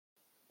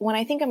when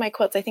I think of my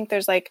quilts, I think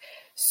there's like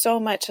so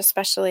much,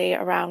 especially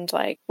around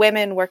like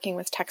women working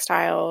with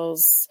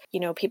textiles,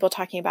 people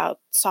talking about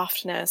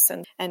softness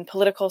and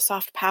political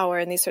soft power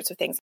and these sorts of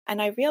things.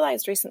 And I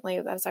realized recently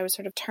that as I was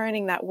sort of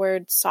turning that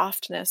word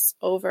softness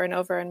over and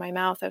over in my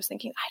mouth, I was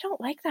thinking, I don't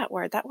like that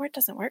word. That word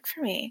doesn't work for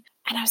me.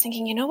 And I was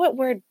thinking, you know what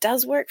word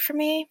does work for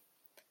me?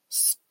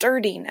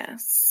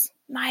 Sturdiness.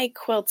 My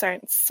quilts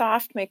aren't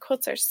soft. My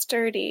quilts are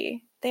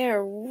sturdy. They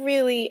are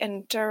really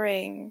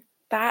enduring.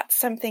 That's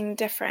something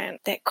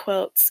different that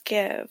quilts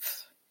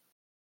give.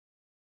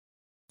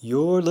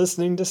 You're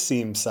listening to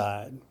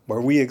Seamside, where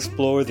we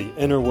explore the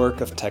inner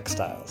work of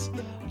textiles.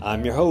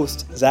 I'm your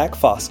host, Zach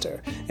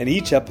Foster, and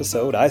each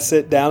episode I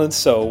sit down and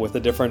sew with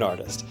a different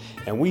artist,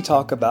 and we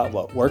talk about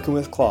what working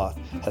with cloth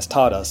has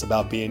taught us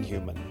about being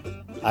human.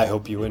 I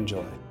hope you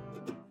enjoy.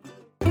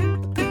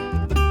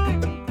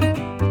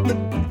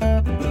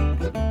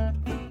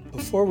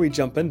 Before we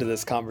jump into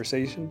this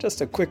conversation,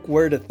 just a quick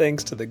word of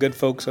thanks to the good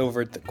folks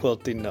over at the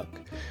Quilting Nook.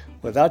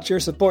 Without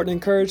your support and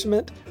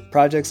encouragement,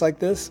 projects like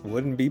this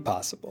wouldn't be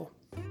possible.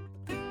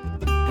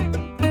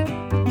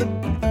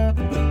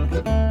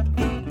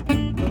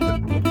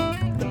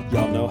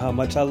 Y'all know how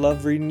much I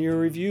love reading your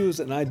reviews,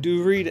 and I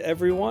do read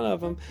every one of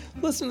them.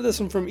 Listen to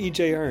this one from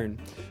E.J. Hearn,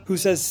 who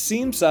says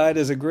Seamside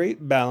is a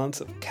great balance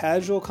of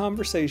casual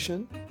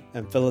conversation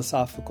and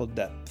philosophical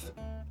depth.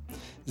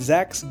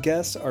 Zach's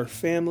guests are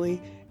family,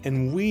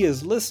 and we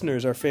as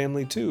listeners are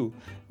family too.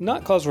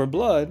 Not because we're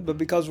blood, but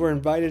because we're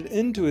invited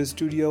into his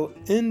studio,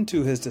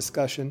 into his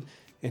discussion,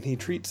 and he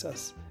treats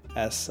us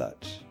as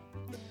such.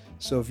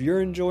 So if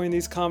you're enjoying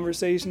these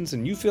conversations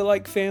and you feel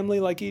like family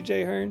like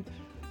E.J. Hearn,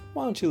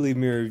 why don't you leave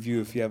me a review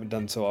if you haven't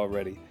done so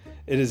already?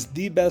 It is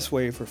the best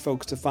way for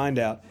folks to find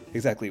out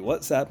exactly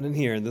what's happening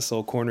here in this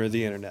little corner of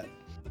the internet.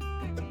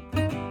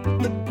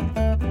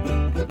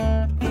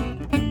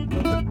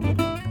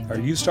 Are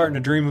you starting to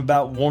dream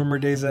about warmer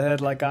days ahead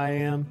like I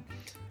am?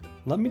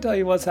 Let me tell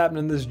you what's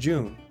happening this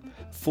June.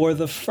 For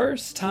the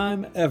first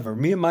time ever,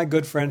 me and my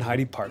good friend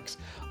Heidi Parks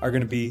are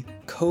going to be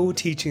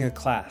co-teaching a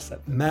class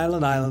at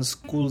Madeline Island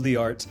School of the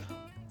Arts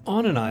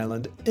on an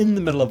island in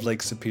the middle of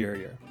Lake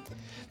Superior.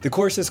 The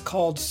course is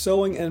called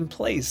Sewing in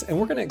Place, and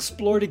we're going to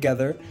explore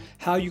together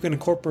how you can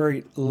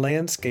incorporate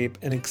landscape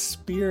and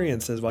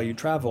experiences while you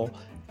travel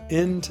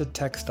into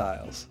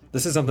textiles.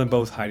 This is something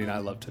both Heidi and I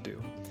love to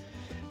do.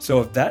 So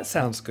if that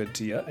sounds good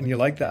to you, and you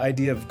like the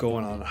idea of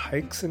going on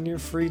hikes in your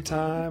free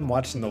time,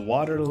 watching the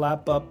water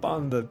lap up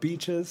on the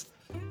beaches,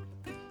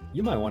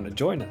 you might want to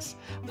join us.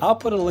 I'll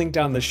put a link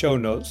down in the show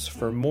notes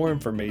for more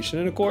information.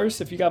 And of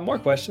course, if you got more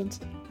questions,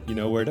 you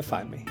know where to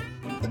find me.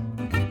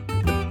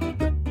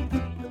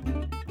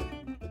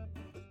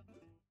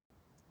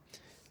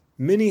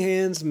 Many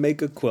Hands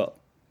Make a Quilt.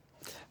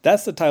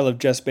 That's the title of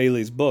Jess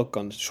Bailey's book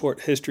on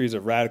short histories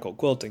of radical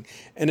quilting,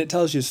 and it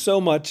tells you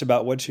so much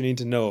about what you need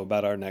to know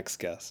about our next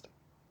guest.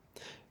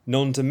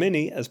 Known to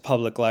many as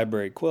public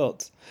library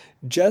quilts,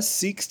 Jess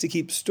seeks to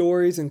keep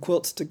stories and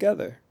quilts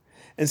together,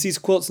 and sees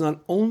quilts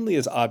not only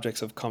as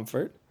objects of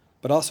comfort,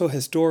 but also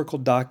historical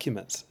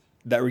documents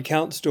that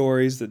recount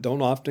stories that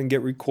don't often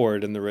get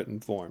recorded in the written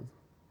form.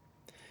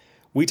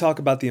 We talk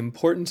about the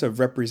importance of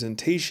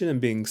representation and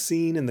being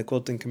seen in the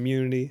quilting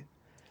community,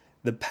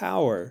 the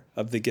power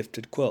of the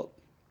gifted quilt,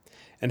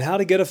 and how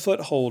to get a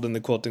foothold in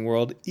the quilting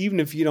world even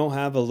if you don't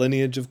have a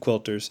lineage of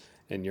quilters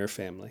in your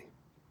family.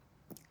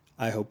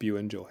 I hope you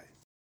enjoy.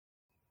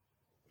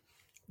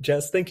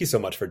 Jess, thank you so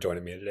much for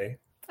joining me today.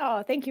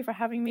 Oh, thank you for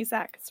having me,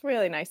 Zach. It's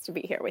really nice to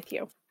be here with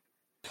you.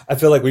 I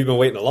feel like we've been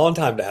waiting a long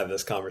time to have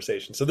this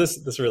conversation, so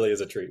this really is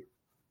a treat.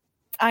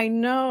 I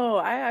know.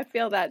 I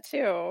feel that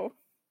too.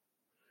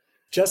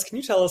 Jess, can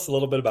you tell us a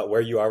little bit about where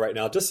you are right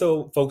now, just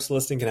so folks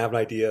listening can have an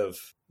idea of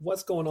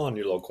what's going on in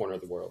your little corner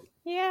of the world?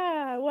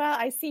 Yeah, well,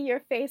 I see your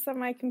face on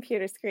my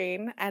computer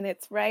screen, and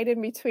it's right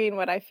in between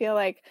what I feel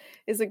like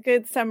is a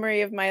good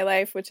summary of my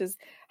life, which is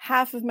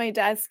half of my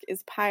desk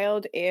is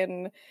piled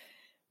in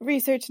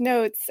research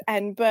notes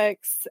and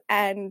books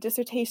and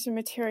dissertation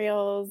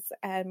materials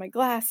and my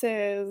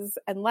glasses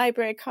and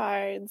library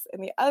cards,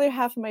 and the other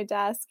half of my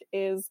desk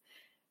is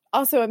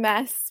also a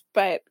mess,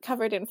 but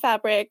covered in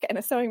fabric and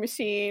a sewing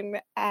machine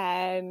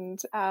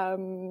and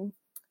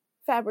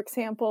fabric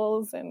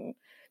samples and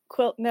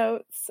quilt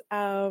notes.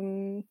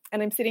 And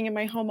I'm sitting in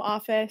my home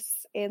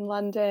office in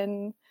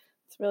London.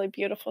 It's a really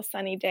beautiful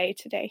sunny day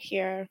today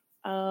here.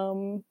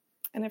 And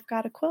I've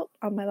got a quilt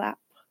on my lap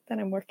that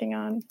I'm working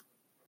on.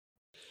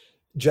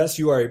 Jess,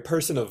 you are a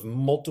person of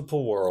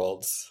multiple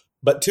worlds,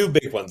 but two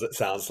big ones, it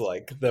sounds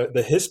like.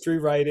 The history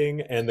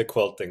writing and the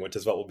quilting, which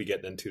is what we'll be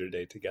getting into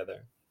today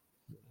together.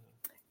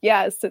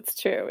 Yes, it's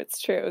true.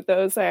 It's true.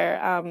 Those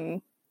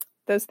are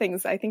those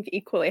things I think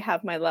equally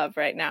have my love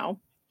right now.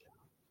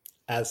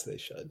 As they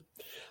should.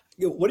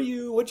 What do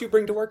you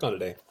bring to work on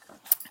today?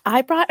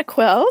 I brought a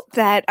quilt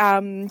that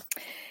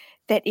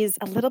that is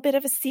a little bit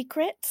of a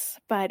secret,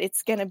 but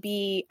it's going to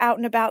be out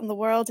and about in the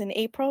world in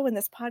April when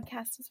this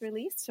podcast is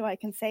released. So I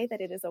can say that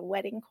it is a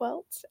wedding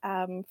quilt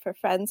for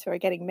friends who are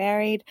getting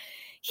married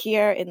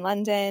here in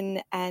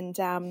London. And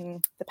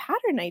the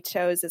pattern I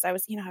chose is I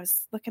was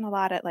looking a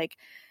lot at like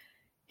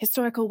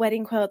historical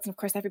wedding quilts. And of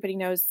course, everybody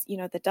knows,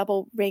 the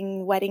double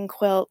ring wedding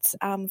quilt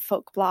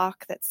folk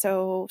block that's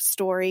so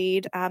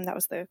storied. That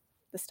was the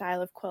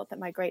style of quilt that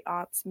my great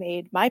aunts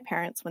made my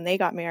parents when they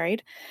got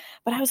married.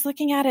 But I was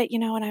looking at it,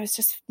 and I was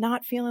just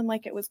not feeling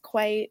like it was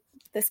quite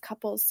this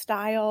couple's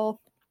style.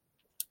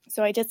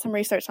 So I did some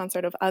research on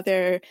sort of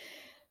other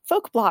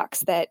folk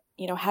blocks that,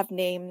 have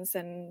names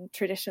and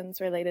traditions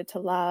related to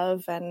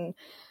love, and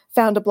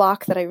found a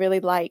block that I really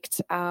liked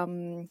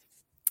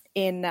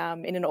in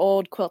an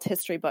old quilt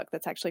history book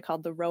that's actually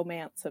called The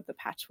Romance of the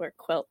Patchwork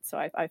Quilt. So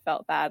I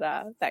felt that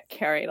that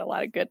carried a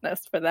lot of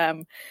goodness for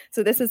them.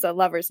 So this is a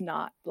lover's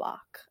knot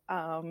block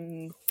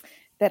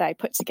that I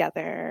put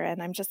together,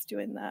 and I'm just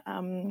doing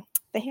the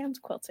hand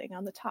quilting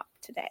on the top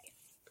today.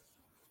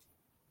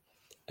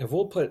 And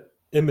we'll put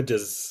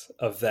images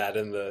of that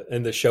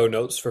in the show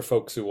notes for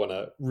folks who want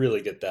to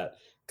really get that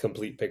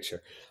complete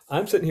picture.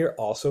 I'm sitting here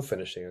also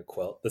finishing a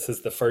quilt. This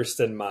is the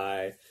first in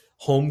my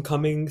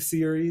homecoming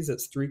series.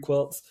 It's 3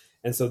 quilts.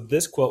 And so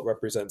this quilt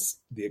represents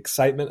the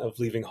excitement of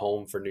leaving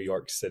home for New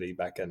York City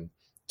back in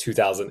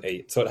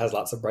 2008. So it has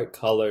lots of bright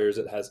colors.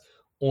 It has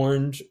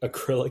orange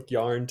acrylic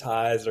yarn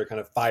ties that are kind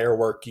of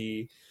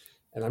fireworky.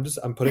 And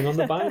I'm putting on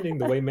the binding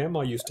the way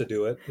Mama used to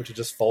do it, which is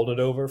just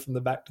folded over from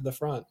the back to the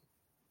front.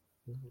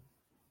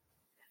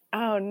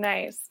 Oh,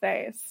 nice.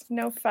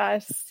 No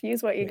fuss.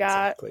 Use what you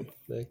got. Exactly.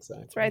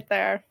 It's right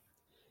there.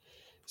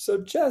 So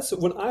Jess,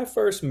 when I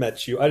first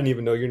met you, I didn't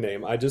even know your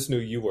name. I just knew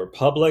you were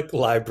Public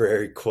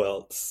Library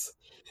Quilts.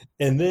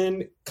 And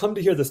then come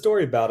to hear the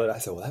story about it, I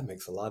said, well, that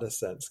makes a lot of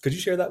sense. Could you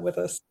share that with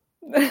us?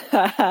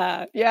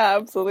 Yeah,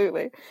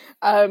 absolutely.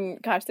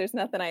 Gosh, there's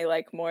nothing I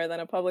like more than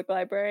a public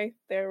library.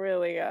 They're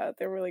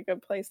really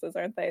good places,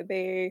 aren't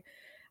they?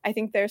 I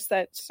think they're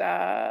such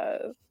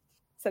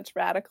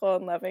radical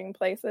and loving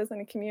places in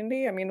a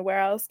community. I mean, where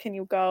else can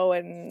you go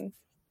and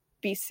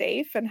be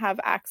safe and have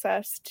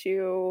access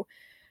to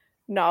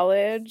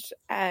knowledge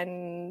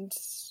and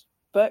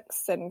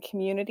books and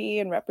community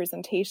and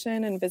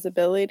representation and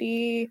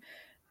visibility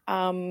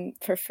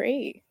for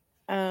free?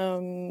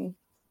 And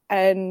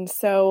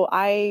so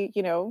I,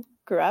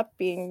 grew up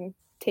being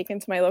taken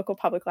to my local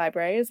public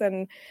libraries.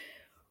 And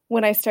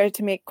when I started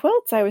to make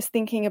quilts, I was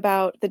thinking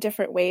about the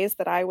different ways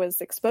that I was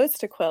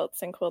exposed to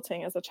quilts and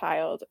quilting as a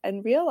child,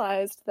 and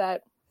realized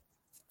that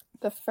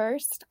the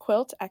first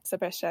quilt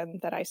exhibition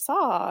that I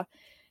saw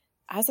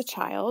as a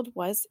child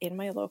was in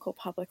my local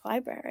public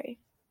library.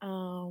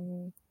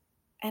 And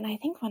I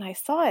think when I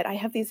saw it, I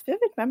have these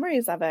vivid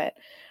memories of it.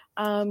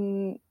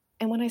 And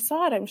when I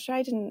saw it, I'm sure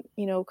I didn't,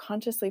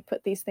 consciously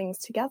put these things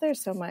together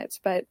so much.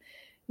 But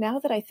now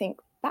that I think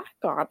back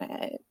on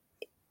it,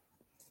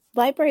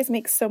 libraries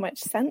make so much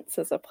sense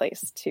as a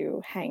place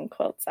to hang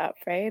quilts up,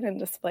 right? And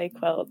display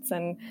quilts.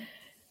 And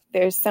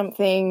there's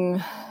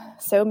something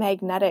so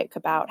magnetic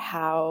about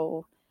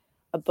how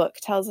a book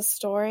tells a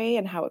story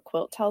and how a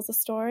quilt tells a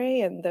story.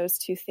 And those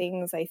two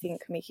things, I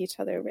think, make each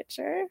other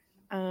richer.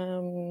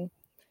 And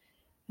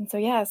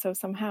so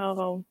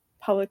somehow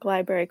public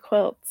library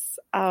quilts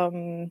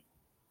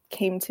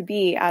came to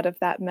be out of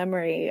that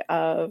memory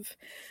of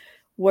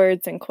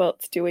words and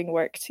quilts doing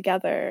work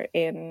together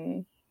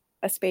in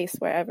a space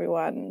where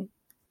everyone,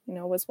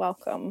 was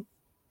welcome.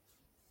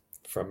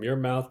 From your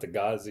mouth to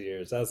God's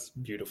ears. That's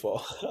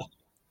beautiful.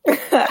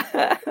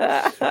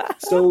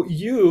 So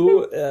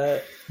you,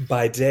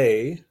 by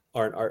day,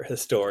 are an art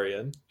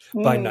historian.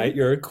 By night,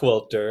 you're a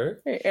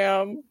quilter. I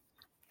am.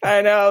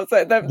 I know.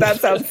 So that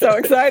sounds so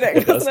exciting.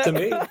 It does to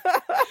me.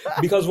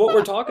 Because what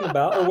we're talking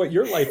about, or what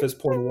your life is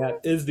pointing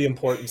at, is the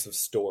importance of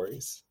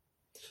stories.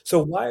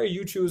 So why are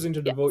you choosing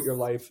to devote your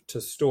life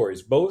to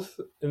stories, both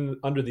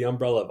under the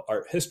umbrella of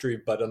art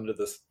history, but under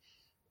this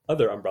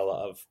other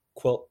umbrella of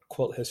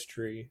quilt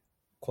history,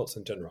 quilts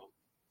in general?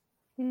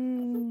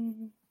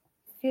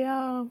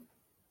 Yeah.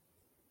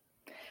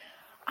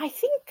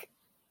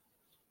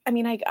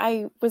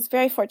 I was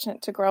very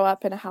fortunate to grow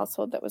up in a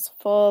household that was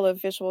full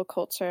of visual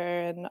culture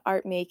and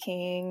art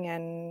making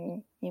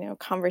and,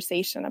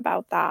 conversation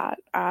about that.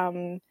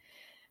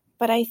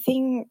 But I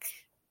think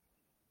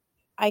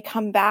I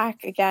come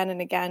back again and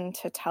again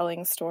to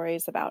telling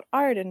stories about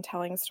art and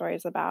telling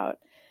stories about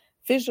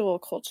visual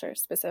culture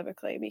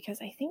specifically, because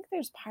I think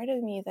there's part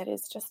of me that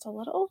is just a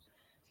little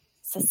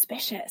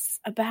suspicious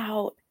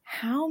about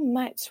how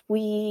much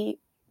we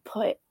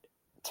put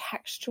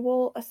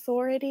textual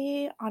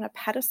authority on a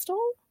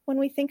pedestal when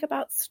we think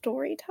about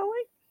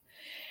storytelling.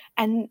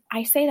 And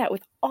I say that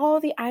with all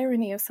the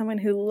irony of someone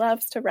who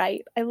loves to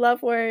write. I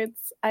love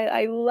words.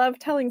 I love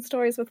telling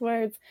stories with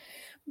words.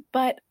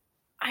 But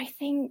I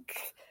think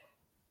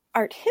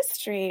art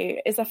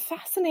history is a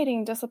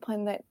fascinating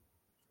discipline that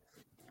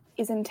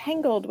is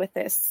entangled with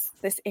this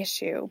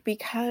issue,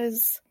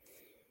 because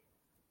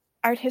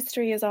art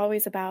history is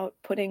always about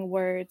putting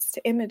words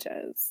to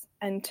images,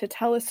 and to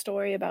tell a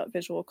story about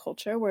visual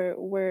culture,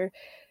 we're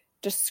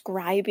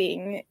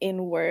describing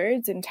in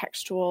words, in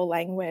textual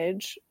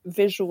language,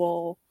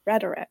 visual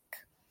rhetoric.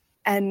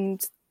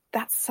 And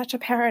that's such a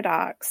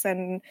paradox.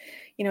 And,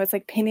 it's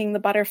like pinning the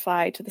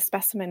butterfly to the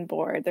specimen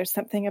board. There's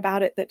something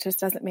about it that just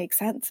doesn't make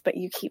sense, but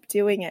you keep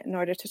doing it in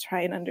order to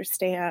try and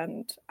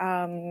understand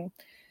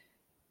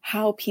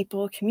how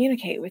people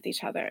communicate with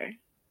each other.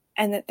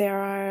 And that there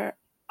are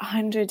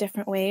 100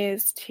 different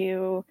ways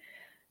to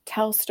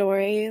tell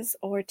stories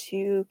or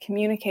to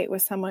communicate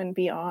with someone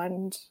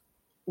beyond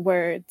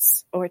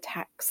words or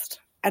text.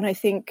 And I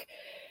think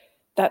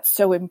that's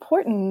so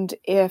important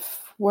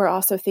if we're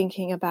also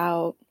thinking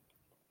about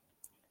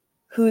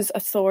whose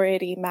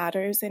authority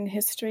matters in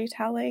history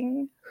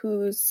telling,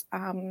 whose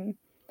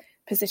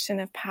position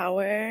of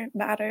power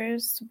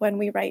matters when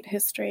we write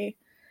history.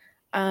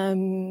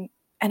 And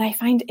I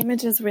find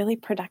images really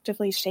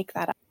productively shake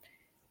that up.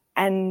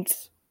 And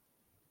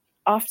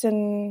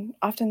often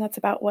that's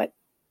about what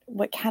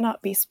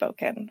cannot be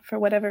spoken. For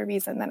whatever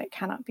reason, then it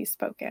cannot be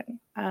spoken.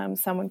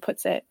 Someone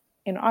puts it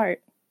in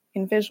art,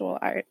 in visual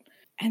art.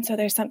 And so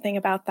there's something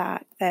about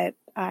that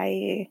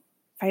I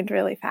find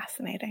really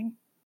fascinating.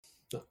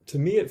 To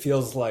me, it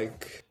feels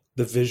like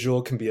the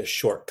visual can be a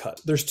shortcut.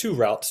 There's two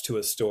routes to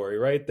a story,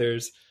 right?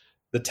 There's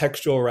the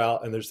textual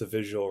route and there's the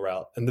visual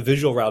route. And the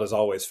visual route is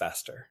always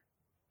faster,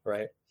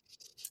 right?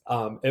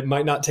 It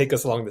might not take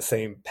us along the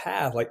same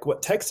path. Like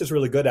what text is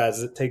really good at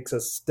is it takes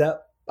us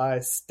step by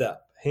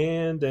step,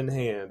 hand in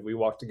hand. We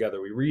walk together.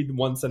 We read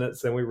one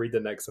sentence, then we read the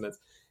next sentence,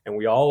 and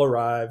we all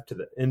arrive to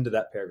the end of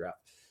that paragraph.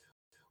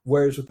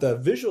 Whereas with the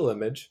visual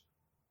image,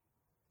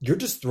 you're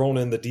just thrown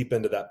in the deep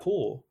end of that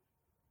pool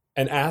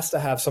and asked to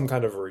have some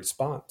kind of a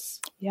response.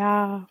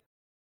 Yeah.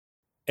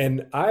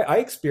 And I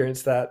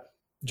experienced that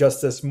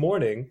just this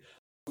morning.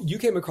 You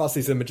came across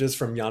these images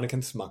from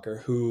Janniken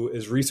Smucker, who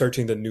is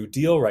researching the New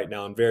Deal right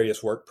now in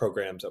various work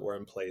programs that were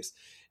in place.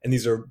 And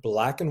these are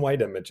black and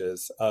white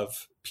images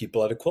of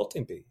people at a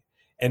quilting bee.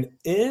 And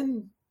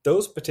in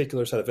those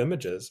particular set of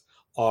images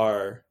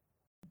are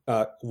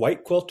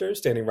white quilters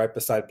standing right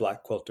beside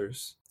black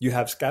quilters. You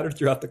have scattered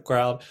throughout the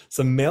crowd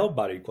some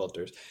male-bodied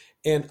quilters.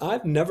 And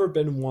I've never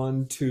been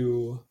one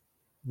to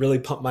really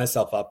pump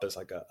myself up as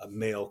like a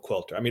male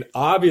quilter. I mean,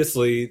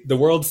 obviously the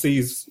world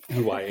sees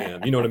who I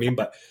am, you know what I mean?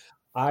 But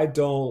I'm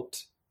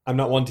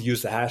not one to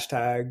use the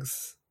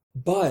hashtags.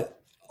 But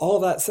all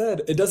that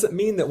said, it doesn't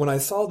mean that when I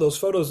saw those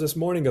photos this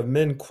morning of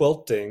men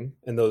quilting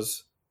in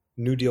those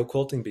New Deal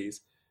quilting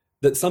bees,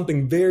 that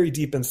something very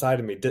deep inside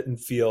of me didn't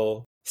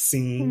feel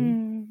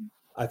seen.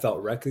 I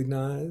felt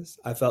recognized.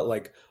 I felt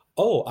like,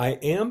 oh, I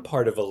am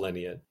part of a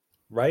lineage,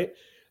 right?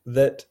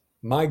 That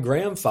my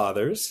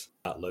grandfathers,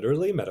 not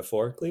literally,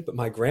 metaphorically, but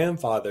my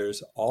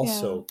grandfathers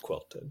also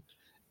quilted.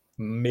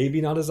 Maybe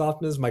not as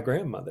often as my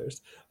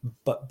grandmothers,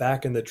 but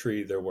back in the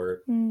tree, there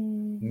were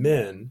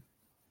men,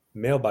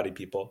 male-bodied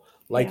people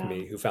like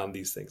me who found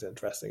these things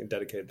interesting and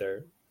dedicated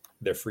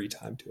their free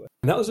time to it.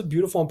 And that was a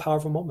beautiful and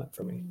powerful moment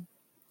for me.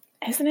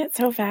 Isn't it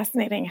so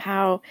fascinating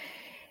how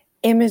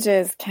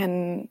images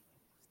can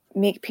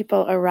make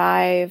people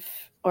arrive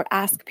or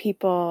ask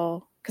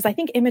people, because I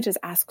think images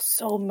ask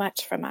so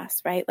much from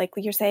us, right? Like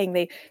you're saying,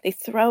 they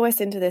throw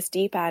us into this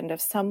deep end of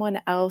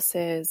someone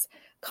else's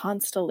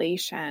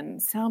constellation,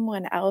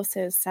 someone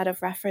else's set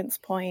of reference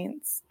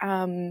points,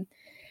 someone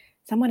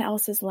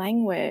else's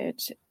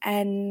language.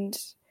 And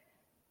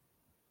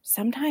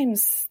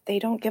sometimes they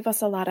don't give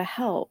us a lot of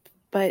help,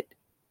 but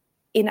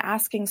in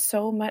asking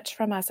so much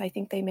from us, I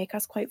think they make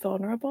us quite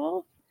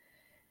vulnerable.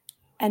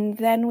 And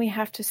then we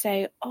have to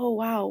say, oh,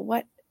 wow,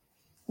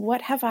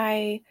 what have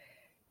I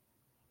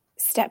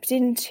stepped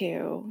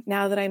into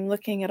now that I'm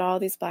looking at all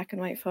these black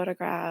and white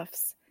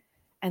photographs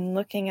and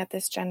looking at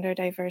this gender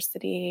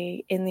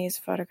diversity in these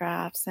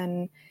photographs,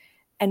 and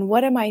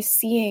what am I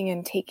seeing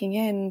and taking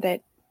in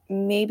that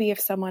maybe if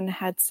someone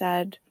had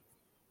said,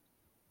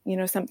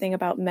 something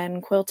about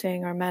men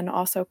quilting or men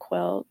also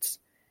quilt,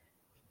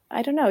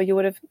 I don't know, you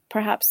would have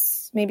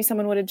maybe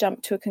someone would have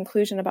jumped to a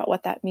conclusion about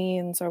what that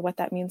means or what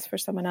that means for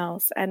someone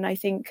else. And I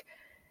think,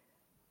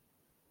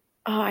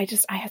 I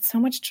had so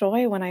much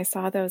joy when I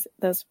saw those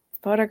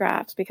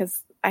photographs,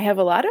 because I have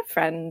a lot of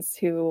friends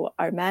who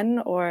are men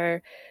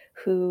or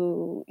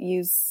who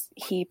use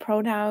he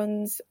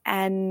pronouns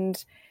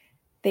and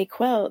they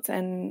quilt,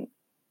 and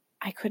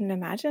I couldn't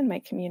imagine my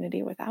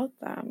community without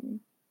them.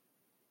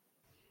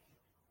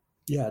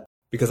 Yeah,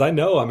 because I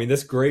know,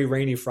 this gray,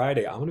 rainy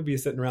Friday, I'm going to be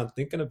sitting around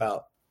thinking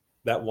about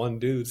that one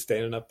dude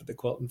standing up at the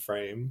quilting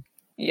frame.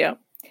 Yeah.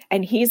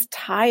 And he's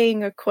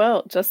tying a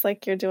quilt just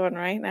like you're doing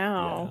right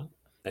now. Yeah.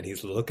 And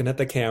he's looking at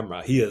the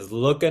camera. He is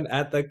looking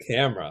at the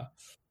camera.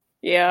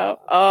 Yeah.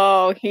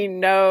 Oh, he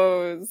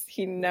knows.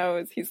 He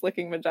knows. He's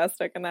looking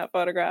majestic in that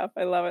photograph.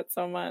 I love it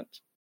so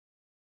much.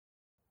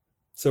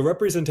 So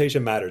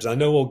representation matters. I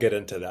know we'll get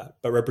into that,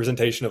 but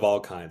representation of all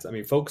kinds.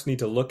 Folks need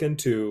to look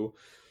into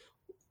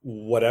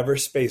whatever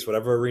space,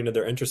 whatever arena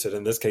they're interested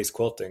in this case,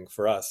 quilting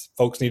for us.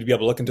 Folks need to be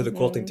able to look into the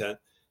quilting tent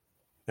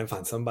and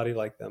find somebody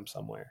like them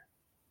somewhere.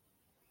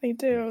 They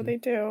do. They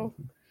do.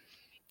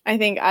 I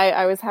think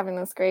I was having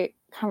this great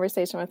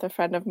conversation with a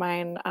friend of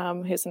mine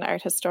who's an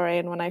art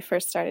historian when I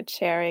first started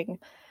sharing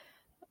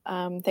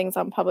things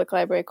on public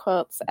library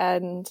quilts.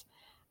 And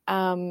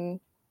Kehlani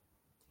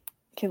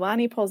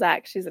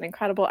Polzak, she's an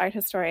incredible art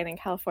historian in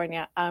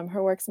California.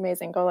 Her work's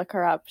amazing. Go look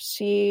her up.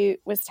 She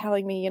was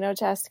telling me,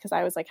 Jess, because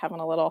I was like having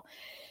a little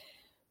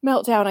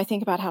meltdown. I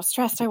think about how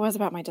stressed I was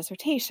about my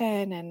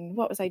dissertation and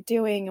what was I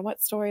doing and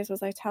what stories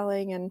was I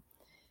telling.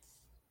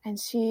 And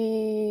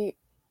she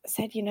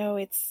said,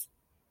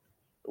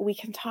 we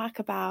can talk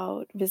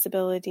about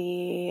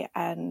visibility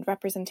and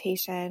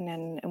representation,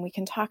 and we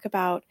can talk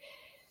about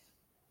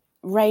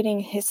writing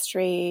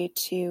history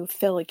to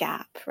fill a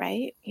gap,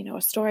 right?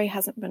 A story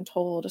hasn't been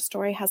told, a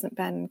story hasn't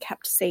been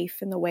kept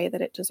safe in the way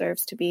that it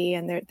deserves to be,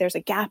 and there's a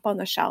gap on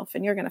the shelf,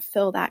 and you're going to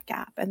fill that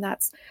gap, and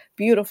that's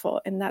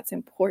beautiful, and that's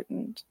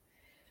important.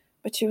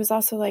 But she was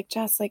also like,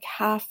 Jess, like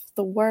half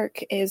the work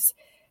is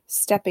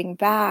stepping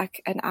back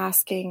and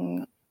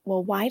asking,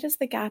 well, why does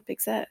the gap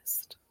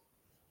exist?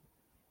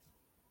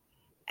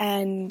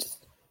 And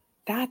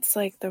that's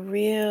like the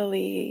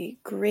really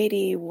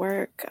gritty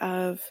work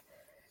of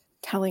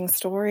telling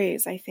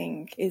stories, I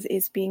think,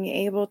 is being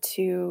able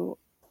to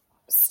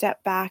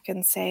step back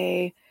and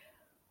say,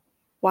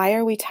 why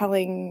are we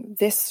telling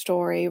this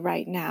story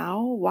right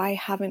now? Why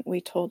haven't we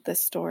told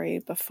this story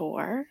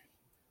before?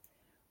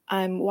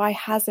 Why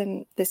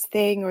hasn't this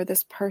thing or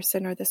this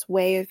person or this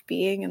way of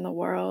being in the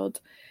world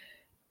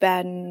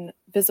been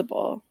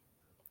visible?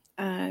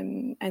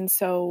 And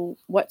so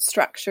what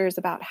structures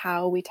about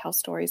how we tell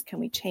stories can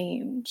we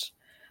change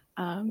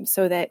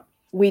so that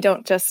we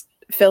don't just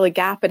fill a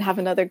gap and have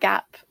another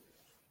gap,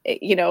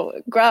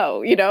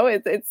 grow,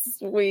 I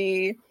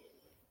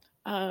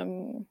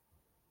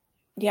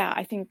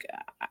think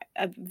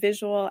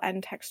visual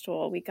and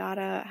textual, we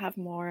gotta have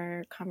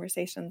more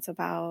conversations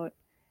about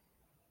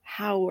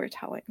how we're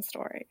telling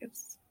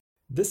stories.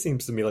 This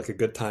seems to me like a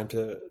good time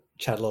to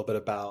chat a little bit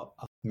about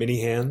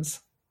mini hands.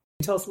 Can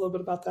you tell us a little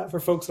bit about that for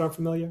folks that aren't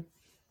familiar?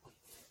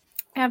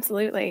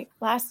 Absolutely.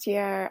 Last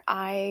year,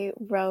 I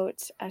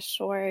wrote a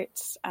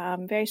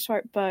very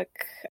short book,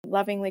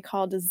 lovingly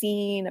called a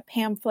zine, a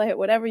pamphlet,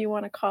 whatever you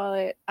want to call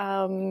it,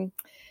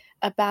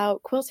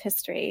 about quilt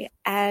history.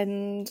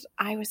 And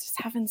I was just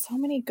having so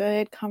many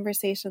good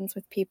conversations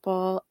with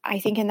people. I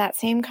think in that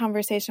same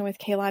conversation with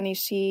Kehlani,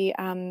 she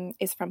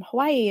is from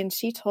Hawaii, and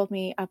she told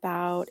me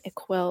about a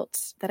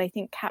quilt that I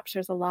think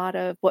captures a lot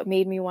of what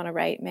made me want to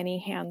write Many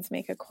Hands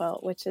Make a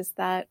Quilt, which is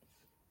that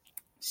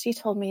she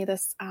told me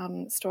this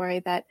story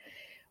that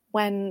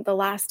when the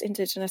last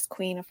Indigenous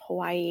queen of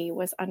Hawaii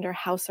was under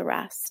house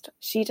arrest,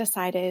 she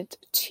decided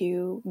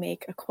to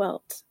make a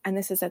quilt. And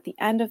this is at the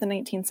end of the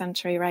 19th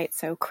century, right?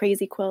 So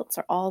crazy quilts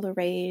are all the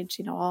rage.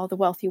 All the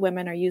wealthy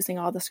women are using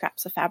all the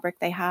scraps of fabric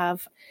they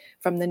have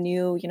from the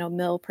new,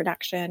 mill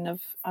production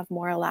of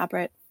more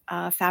elaborate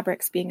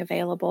fabrics being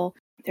available.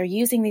 They're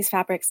using these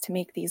fabrics to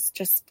make these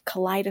just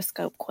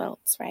kaleidoscope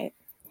quilts, right?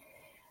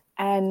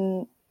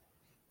 And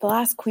the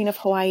last queen of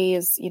Hawaii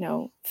is,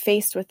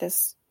 faced with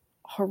this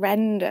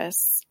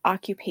horrendous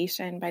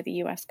occupation by the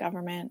U.S.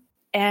 government.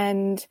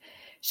 And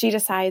she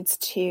decides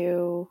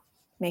to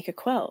make a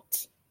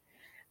quilt.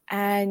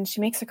 And she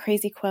makes a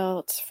crazy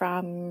quilt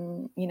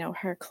from,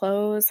 her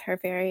clothes, her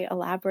very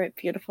elaborate,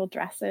 beautiful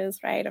dresses,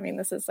 right? I mean,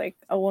 this is like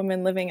a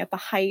woman living at the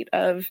height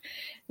of,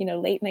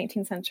 late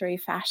 19th century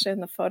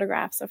fashion. The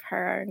photographs of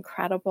her are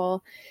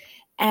incredible.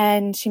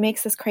 And she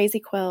makes this crazy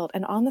quilt.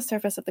 And on the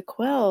surface of the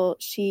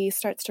quilt, she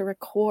starts to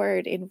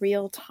record in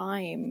real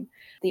time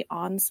the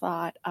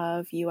onslaught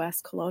of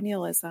U.S.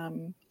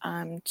 colonialism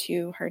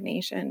to her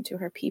nation, to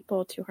her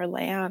people, to her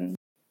land.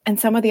 And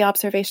some of the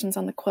observations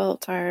on the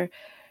quilt are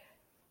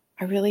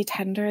really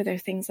tender. There are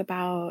things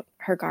about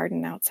her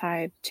garden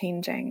outside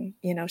changing.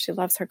 She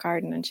loves her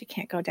garden and she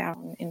can't go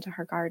down into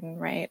her garden,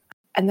 right?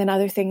 And then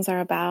other things are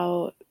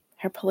about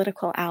her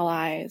political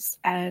allies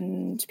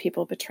and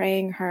people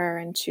betraying her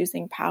and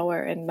choosing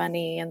power and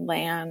money and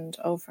land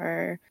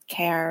over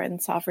care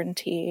and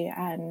sovereignty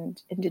and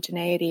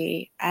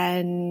indigeneity.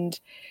 And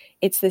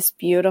it's this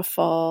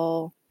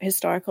beautiful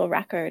historical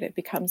record. It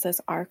becomes this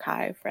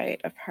archive,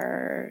 right, of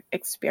her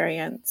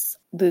experience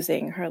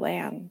losing her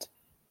land.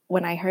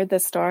 When I heard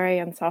this story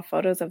and saw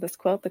photos of this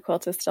quilt, the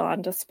quilt is still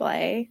on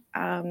display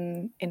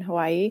in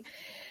Hawaii.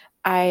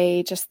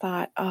 I just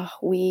thought,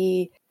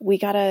 we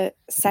got to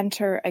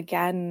center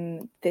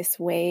again this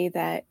way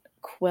that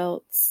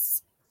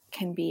quilts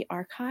can be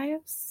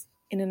archives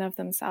in and of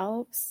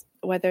themselves,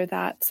 whether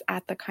that's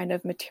at the kind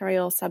of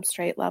material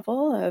substrate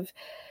level of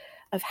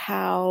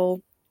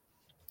how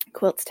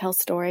quilts tell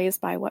stories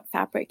by what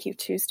fabric you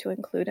choose to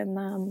include in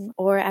them,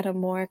 or at a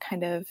more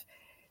kind of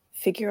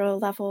figural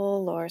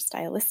level or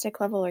stylistic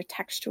level or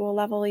textual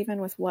level,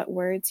 even with what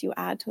words you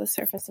add to the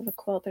surface of a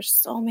quilt. There's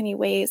so many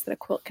ways that a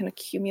quilt can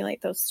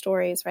accumulate those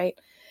stories, right?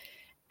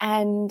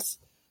 And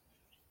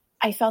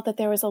I felt that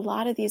there was a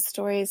lot of these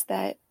stories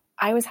that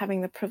I was having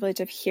the privilege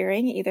of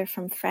hearing either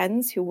from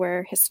friends who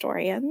were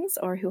historians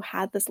or who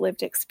had this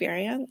lived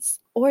experience,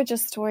 or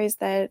just stories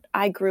that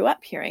I grew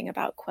up hearing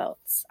about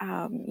quilts.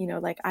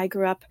 Like I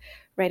grew up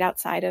right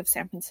outside of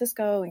San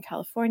Francisco in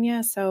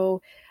California.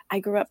 So I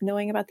grew up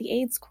knowing about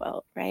the AIDS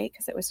quilt, right?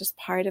 Because it was just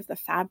part of the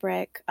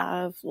fabric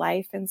of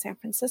life in San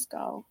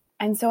Francisco.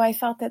 And so I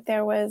felt that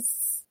there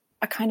was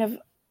a kind of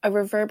a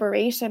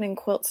reverberation in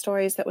quilt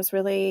stories that was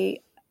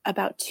really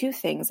about two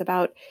things,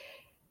 about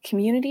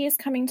communities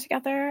coming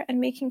together and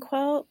making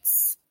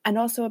quilts, and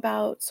also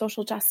about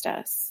social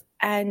justice.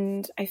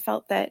 And I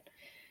felt that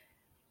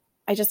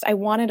I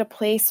wanted a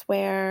place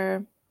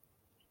where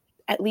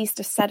at least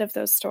a set of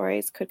those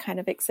stories could kind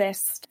of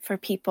exist for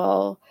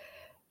people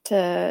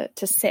to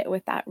sit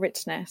with that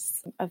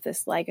richness of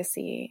this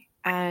legacy.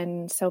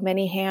 And so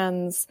Many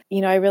Hands,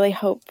 I really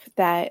hope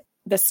that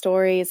the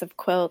stories of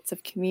quilts,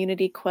 of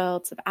community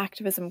quilts, of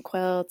activism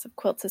quilts, of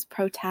quilts as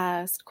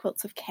protest,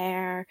 quilts of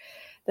care,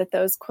 that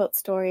those quilt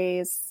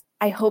stories,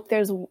 I hope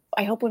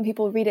when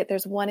people read it,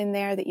 there's one in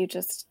there that you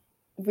just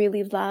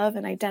really love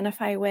and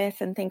identify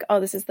with and think, oh,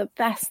 this is the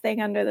best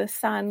thing under the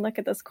sun. Look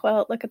at this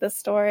quilt, look at this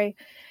story.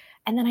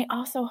 And then I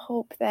also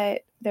hope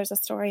that there's a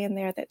story in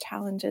there that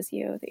challenges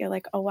you, that you're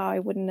like, oh, wow, I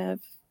wouldn't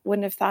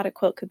have thought a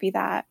quilt could be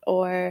that,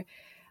 or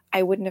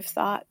I wouldn't have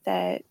thought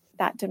that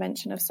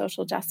dimension of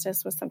social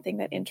justice was something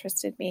that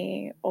interested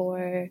me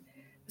or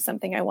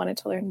something I wanted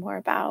to learn more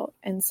about.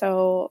 And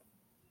so,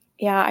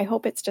 yeah, I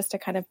hope it's just a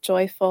kind of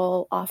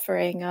joyful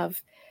offering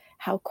of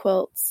how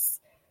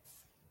quilts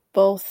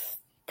both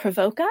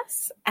provoke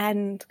us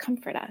and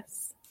comfort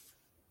us.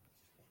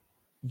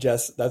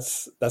 Jess,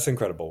 that's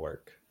incredible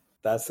work.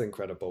 That's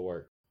incredible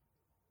work.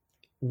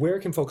 Where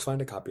can folks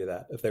find a copy of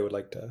that if they would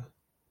like to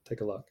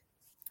take a look?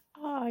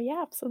 Oh,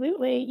 yeah,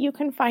 absolutely. You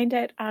can find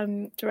it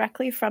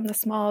directly from the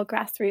small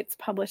grassroots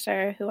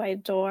publisher who I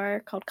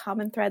adore called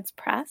Common Threads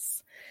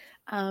Press.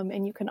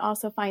 And you can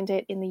also find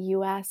it in the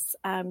US.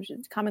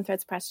 Common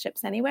Threads Press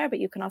ships anywhere, but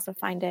you can also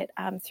find it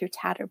through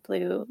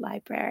Tatterblue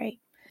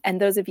Library.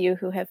 And those of you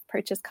who have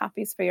purchased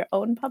copies for your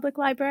own public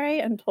library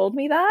and told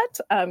me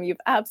that, you've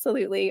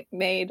absolutely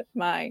made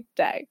my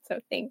day.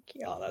 So thank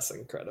you. Oh, that's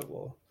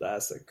incredible.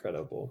 That's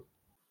incredible.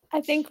 I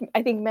think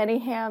Many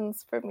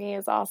Hands for me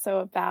is also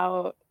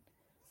about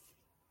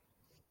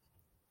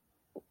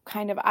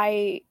kind of,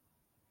 I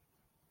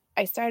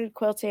started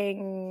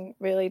quilting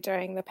really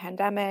during the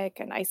pandemic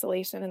and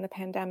isolation in the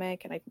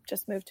pandemic, and I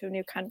just moved to a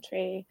new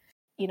country.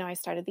 I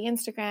started the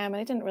Instagram, and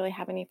I didn't really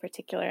have any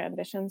particular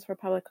ambitions for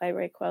public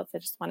library quilts. I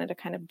just wanted a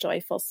kind of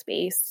joyful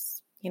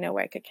space,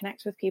 where I could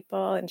connect with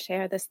people and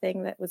share this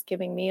thing that was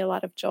giving me a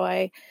lot of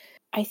joy.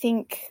 I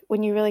think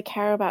when you really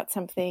care about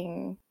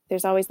something,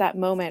 there's always that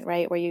moment,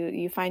 right, where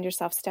you find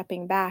yourself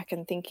stepping back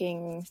and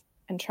thinking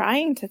and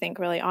trying to think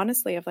really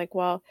honestly of like,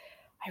 well,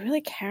 I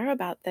really care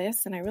about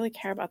this and I really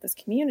care about this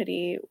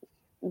community.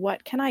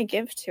 What can I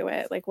give to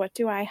it? Like, what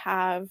do I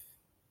have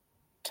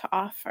to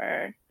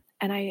offer?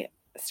 And I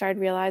started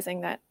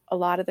realizing that a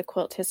lot of the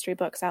quilt history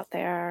books out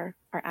there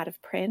are out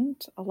of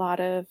print. A lot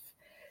of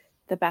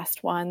the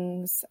best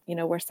ones,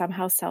 were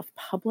somehow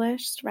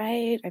self-published,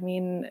 right? I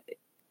mean,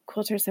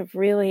 quilters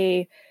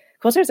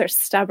are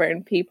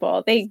stubborn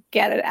people. They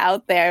get it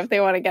out there. If they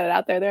want to get it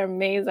out there, they're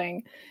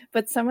amazing.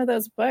 But some of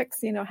those books,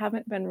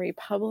 haven't been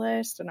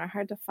republished and are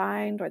hard to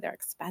find, or they're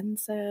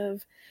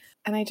expensive.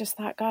 And I just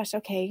thought, gosh,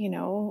 okay,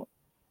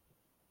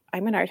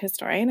 I'm an art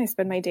historian. I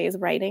spend my days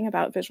writing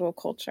about visual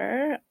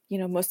culture,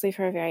 mostly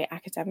for a very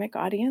academic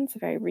audience, a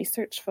very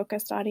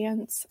research-focused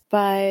audience.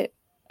 But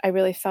I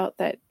really felt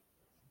that,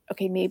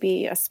 okay,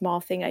 maybe a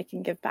small thing I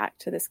can give back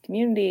to this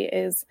community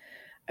is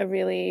a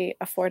really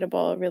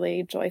affordable,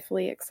 really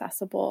joyfully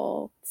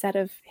accessible set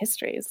of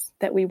histories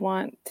that we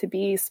want to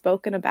be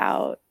spoken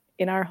about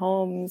in our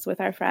homes with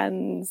our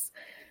friends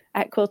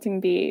at Quilting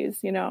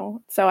Bees,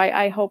 So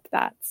I hope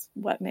that's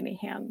what Many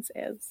Hands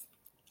is.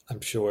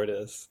 I'm sure it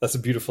is. That's a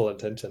beautiful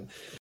intention.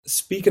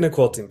 Speaking of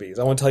Quilting Bees,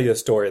 I want to tell you a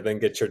story, then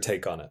get your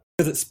take on it.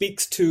 Because it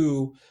speaks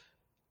to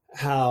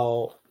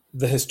how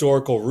the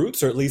historical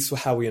roots, or at least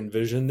how we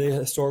envision the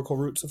historical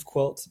roots of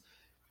quilts,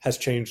 has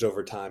changed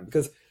over time.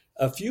 Because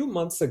a few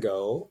months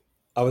ago,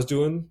 I was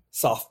doing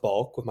soft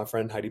bulk with my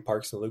friend Heidi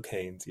Parks and Luke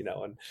Haynes,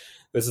 and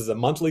this is a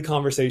monthly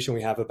conversation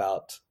we have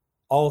about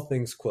all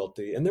things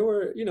quilty. And there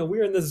were, we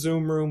were in this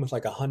Zoom room with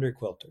like 100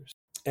 quilters.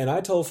 And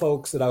I told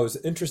folks that I was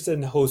interested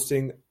in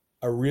hosting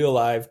a real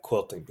live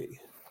quilting bee.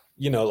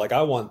 Like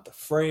I want the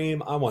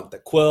frame, I want the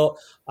quilt,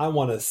 I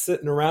want us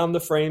sitting around the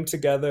frame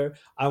together,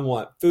 I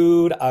want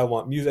food, I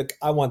want music,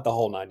 I want the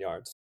whole 9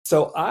 yards.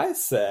 So I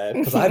said,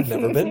 because I've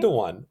never been to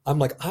one, I'm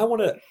like,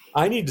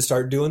 I need to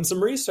start doing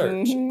some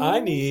research. Mm-hmm. I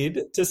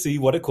need to see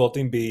what a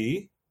quilting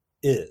bee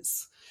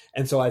is.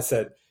 And so I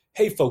said,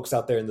 hey, folks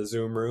out there in the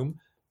Zoom room,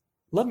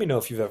 let me know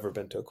if you've ever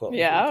been to a quilting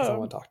bee, because I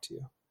want to talk to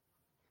you.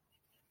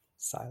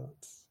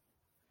 Silence.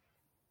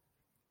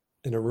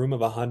 In a room of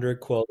 100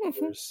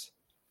 quilters,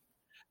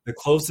 the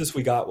closest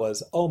we got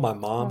was, oh, my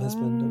mom has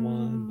been to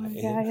one, my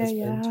aunt has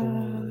been to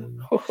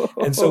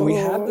one. And so we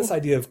have this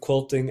idea of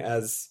quilting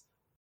as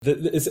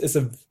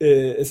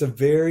It's a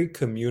very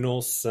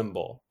communal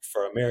symbol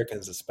for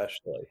Americans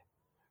especially,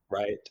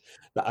 right?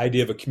 The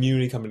idea of a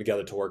community coming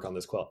together to work on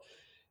this quilt.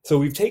 So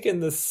we've taken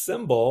this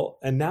symbol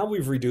and now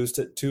we've reduced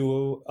it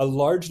to a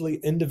largely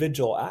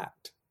individual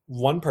act.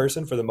 One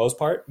person, for the most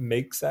part,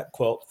 makes that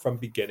quilt from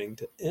beginning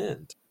to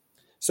end.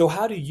 So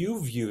how do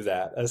you view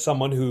that as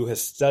someone who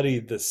has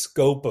studied the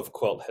scope of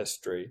quilt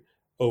history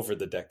over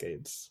the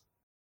decades?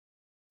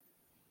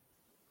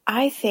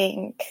 I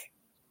think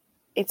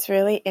it's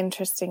really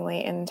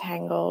interestingly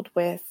entangled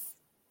with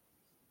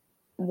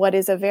what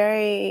is a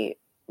very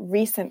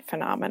recent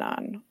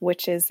phenomenon,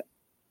 which is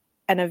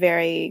a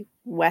very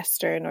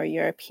Western or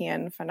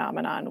European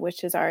phenomenon,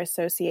 which is our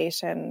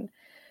association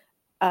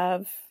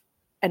of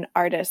an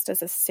artist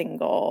as a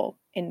single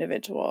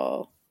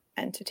individual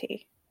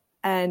entity.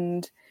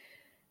 And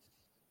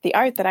the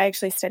art that I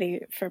actually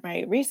study for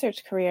my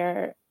research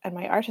career and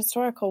my art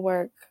historical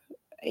work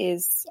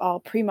is all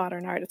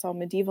pre-modern art. It's all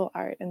medieval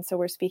art. And so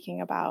we're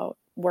speaking about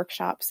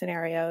workshop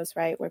scenarios,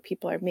 right, where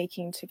people are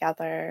making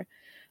together.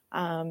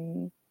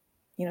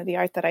 The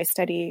art that I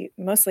study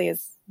mostly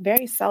is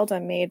very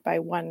seldom made by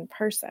one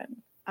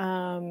person.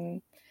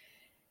 And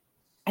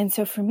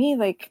so for me,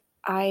 like,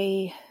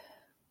 I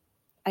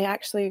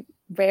actually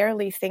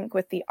rarely think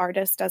with the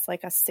artist as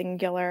like a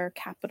singular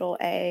capital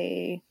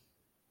A,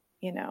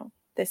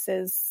 this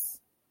is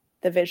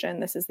the vision,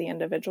 this is the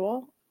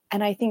individual.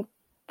 And I think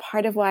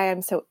part of why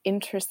I'm so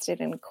interested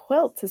in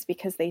quilts is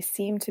because they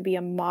seem to be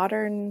a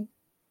modern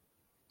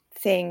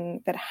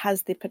thing that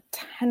has the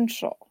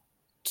potential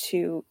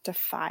to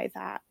defy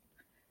that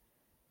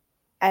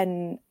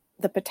and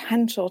the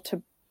potential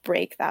to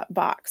break that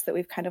box that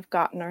we've kind of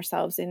gotten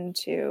ourselves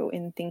into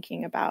in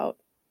thinking about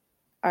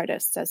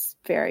artists as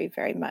very,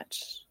 very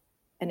much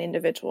an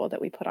individual that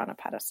we put on a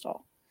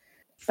pedestal.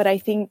 But I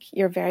think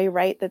you're very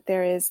right that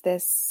there is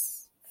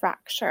this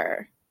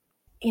fracture,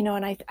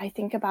 and I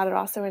think about it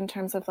also in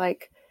terms of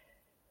like,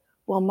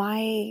 well,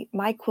 my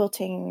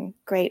quilting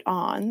great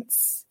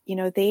aunts,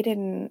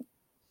 it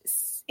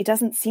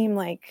doesn't seem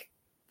like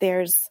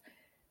there's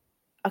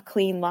a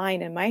clean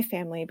line in my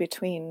family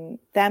between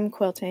them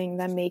quilting,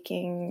 them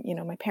making,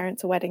 my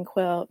parents a wedding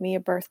quilt, me a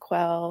birth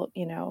quilt,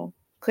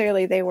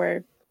 clearly they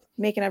were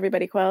making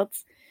everybody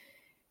quilts.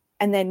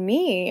 And then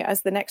me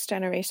as the next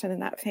generation in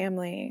that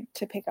family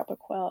to pick up a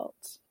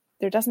quilt.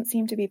 There doesn't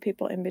seem to be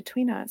people in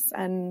between us.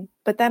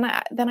 But then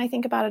I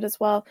think about it as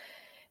well.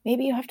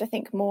 Maybe you have to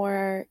think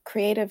more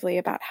creatively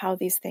about how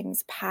these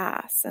things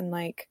pass. And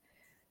like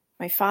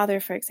my father,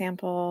 for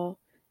example,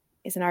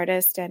 is an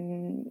artist,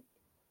 and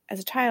as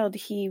a child,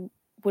 he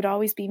would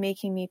always be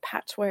making me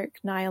patchwork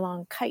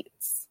nylon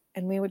kites,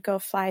 and we would go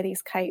fly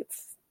these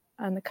kites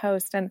on the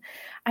coast. And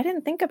I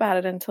didn't think about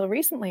it until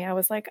recently. I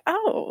was like,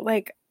 oh,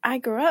 like I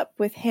grew up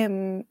with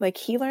him. Like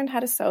he learned how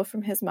to sew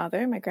from his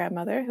mother, my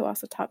grandmother, who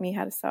also taught me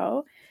how to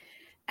sew.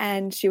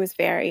 And she was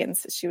very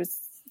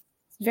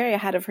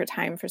ahead of her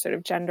time for sort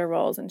of gender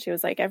roles. And she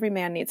was like, every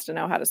man needs to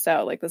know how to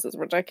sew. Like, this is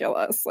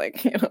ridiculous.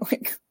 Like,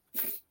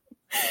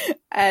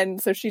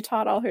 and so she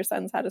taught all her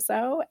sons how to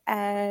sew,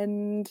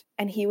 and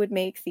he would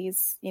make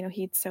these,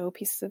 he'd sew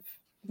pieces of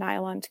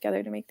nylon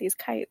together to make these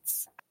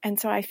kites. And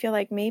so I feel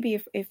like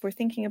maybe if we're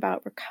thinking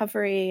about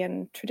recovery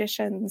and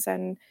traditions,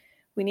 and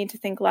we need to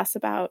think less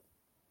about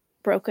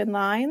broken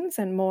lines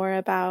and more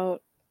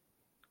about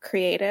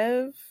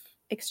creative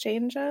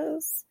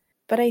exchanges.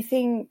 But I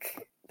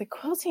think the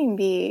quilting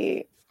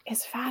bee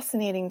is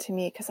fascinating to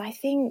me because I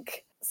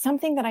think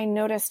something that I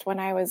noticed when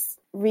I was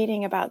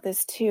reading about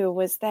this too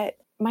was that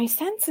my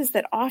sense is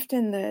that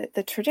often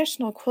the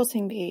traditional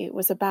quilting bee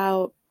was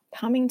about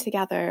coming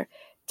together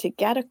to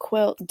get a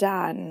quilt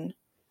done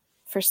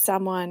for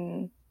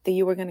someone that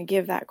you were going to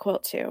give that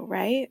quilt to,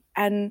 right?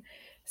 And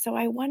so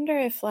I wonder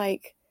if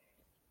like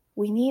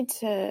we need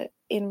to,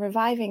 in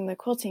reviving the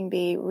quilting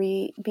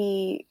bee,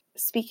 be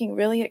speaking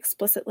really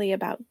explicitly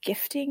about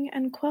gifting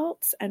and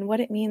quilts and what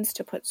it means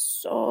to put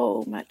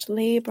so much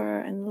labor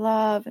and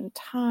love and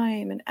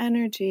time and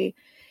energy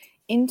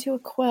into a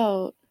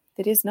quilt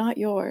that is not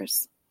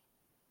yours.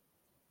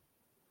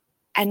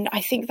 And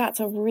I think that's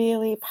a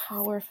really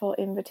powerful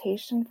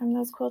invitation from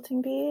those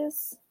quilting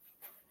bees.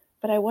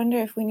 But I wonder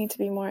if we need to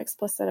be more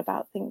explicit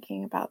about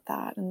thinking about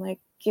that and like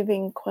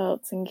giving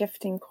quilts and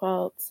gifting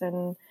quilts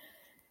and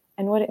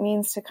what it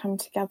means to come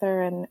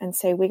together and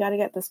say, we got to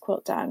get this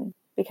quilt done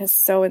because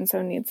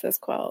so-and-so needs this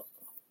quilt.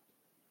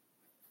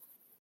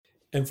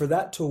 And for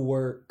that to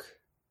work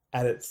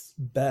at its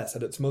best,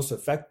 at its most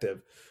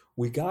effective,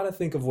 we got to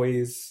think of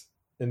ways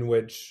in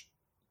which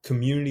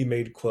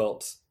community-made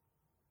quilts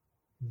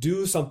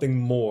do something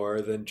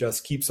more than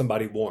just keep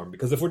somebody warm.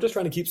 Because if we're just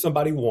trying to keep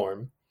somebody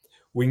warm,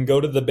 we can go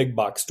to the big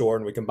box store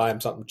and we can buy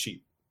them something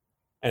cheap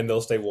and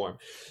they'll stay warm.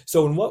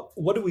 So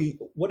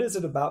what is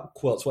it about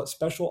quilts? What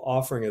special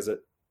offering is it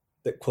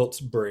that quilts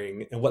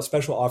bring? And what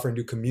special offering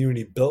do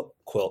community built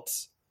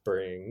quilts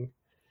bring?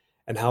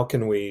 And how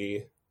can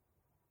we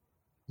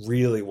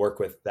really work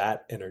with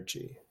that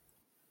energy?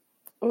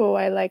 Oh,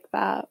 I like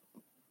that.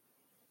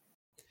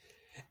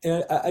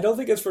 And I don't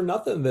think it's for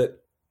nothing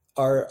that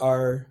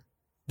are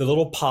the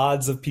little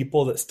pods of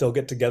people that still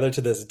get together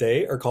to this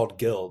day are called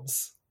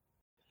guilds,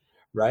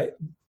 right?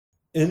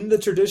 In the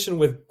tradition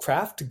with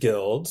craft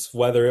guilds,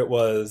 whether it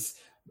was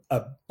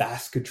a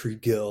basketry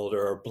guild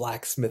or a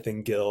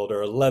blacksmithing guild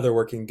or a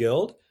leatherworking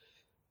guild,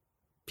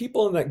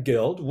 people in that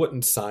guild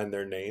wouldn't sign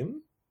their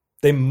name.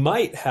 They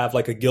might have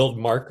like a guild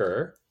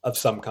marker of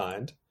some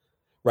kind,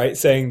 right?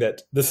 Saying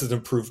that this is an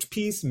approved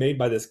piece made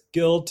by this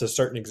guild to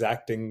certain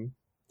exacting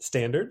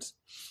standards,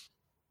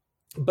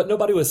 but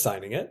nobody was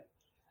signing it.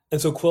 And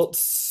so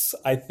quilts,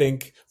 I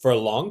think, for a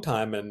long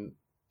time in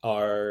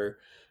our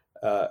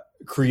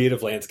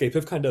creative landscape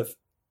have kind of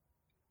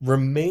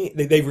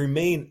they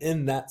remain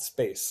in that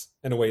space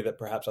in a way that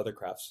perhaps other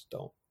crafts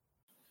don't.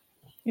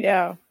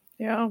 Yeah.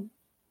 Yeah.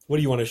 What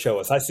do you want to show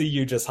us? I see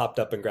you just hopped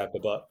up and grabbed a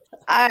book.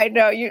 I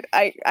know you.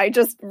 I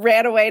just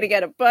ran away to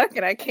get a book,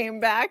 and I came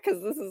back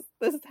because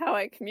this is how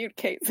I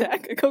communicate.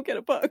 Zach, I go get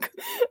a book.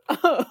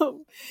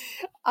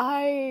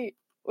 I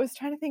was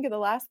trying to think of the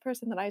last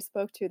person that I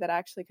spoke to that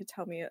actually could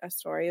tell me a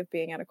story of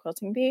being at a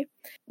quilting bee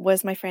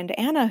was my friend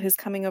Anna, who's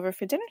coming over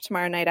for dinner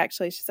tomorrow night.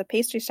 Actually, she's a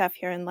pastry chef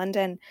here in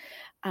London.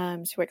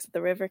 She works at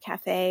the River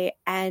Cafe,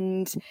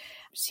 and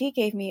she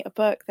gave me a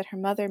book that her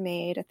mother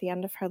made at the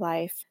end of her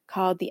life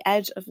called The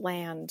Edge of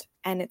Land.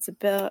 And it's a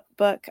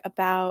book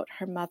about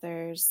her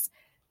mother's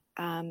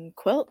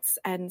quilts,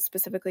 and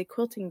specifically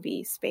quilting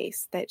bee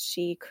space that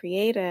she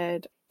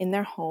created in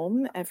their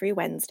home every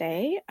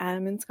Wednesday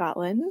in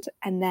Scotland,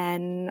 and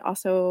then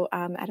also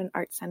at an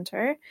art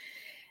center.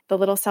 The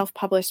little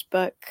self-published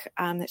book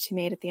that she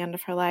made at the end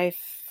of her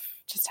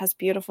life just has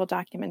beautiful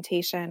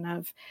documentation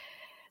of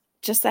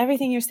just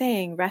everything you're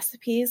saying,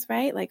 recipes,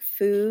 right? Like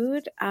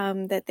food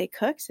that they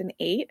cooked and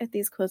ate at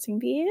these quilting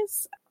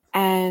bees.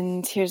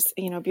 And here's,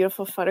 a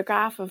beautiful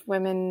photograph of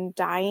women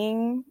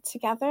dyeing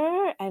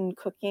together and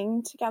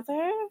cooking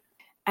together.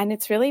 And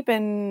it's really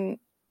been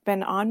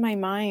on my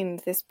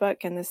mind, this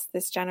book, and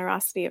this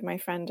generosity of my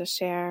friend to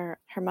share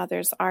her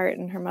mother's art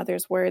and her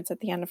mother's words at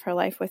the end of her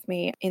life with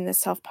me in this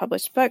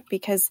self-published book,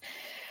 because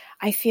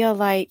I feel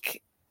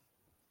like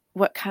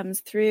what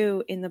comes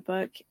through in the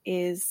book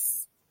is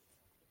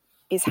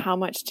how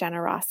much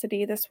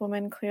generosity this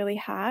woman clearly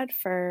had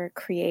for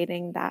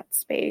creating that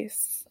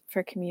space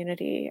for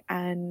community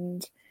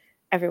and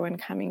everyone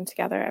coming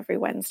together every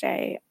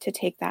Wednesday to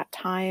take that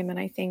time. And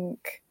I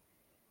think,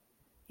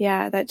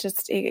 that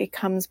just, it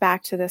comes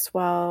back to this,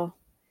 well,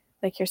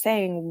 like you're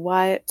saying,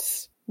 what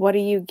are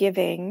you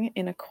giving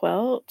in a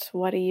quilt?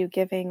 What are you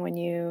giving when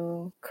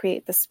you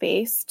create the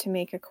space to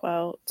make a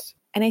quilt?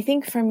 And I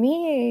think for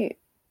me,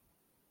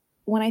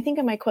 when I think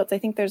of my quilts, I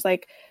think there's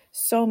like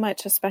so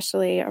much,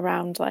 especially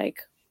around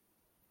like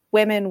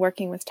women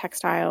working with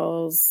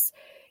textiles,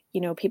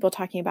 people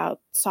talking about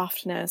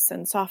softness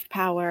and soft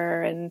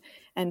power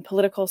and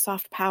political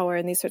soft power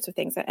and these sorts of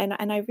things. And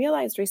I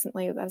realized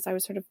recently, as I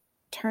was sort of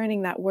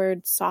turning that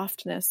word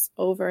softness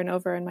over and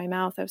over in my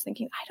mouth, I was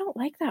thinking, I don't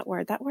like that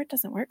word. That word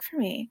doesn't work for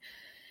me.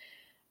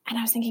 And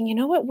I was thinking, you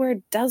know what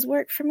word does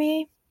work for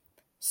me?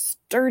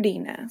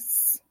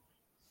 Sturdiness.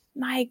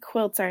 My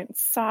quilts aren't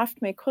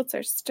soft. My quilts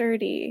are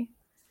sturdy.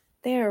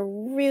 They are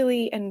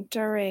really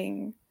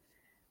enduring.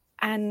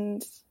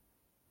 And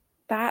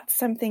that's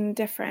something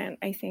different,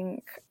 I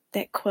think,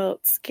 that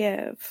quilts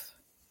give.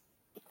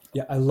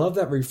 Yeah, I love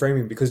that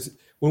reframing, because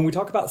when we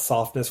talk about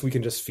softness, we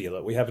can just feel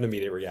it. We have an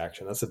immediate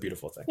reaction. That's a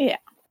beautiful thing. Yeah.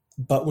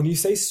 But when you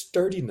say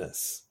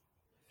sturdiness,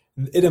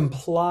 it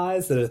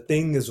implies that a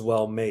thing is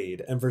well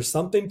made. And for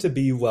something to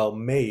be well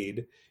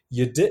made,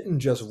 you didn't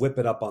just whip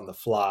it up on the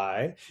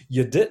fly.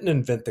 You didn't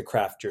invent the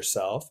craft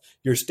yourself.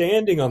 You're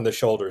standing on the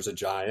shoulders of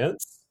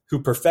giants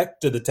who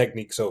perfected the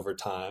techniques over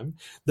time.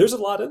 There's a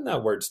lot in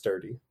that word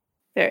sturdy.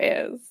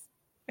 There is.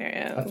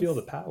 I feel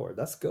the power.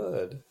 That's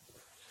good.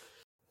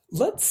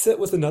 Let's sit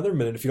with another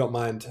minute, if you don't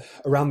mind,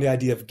 around the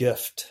idea of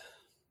gift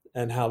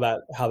and how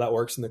that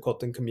works in the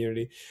quilting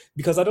community.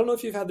 Because I don't know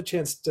if you've had the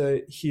chance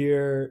to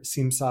hear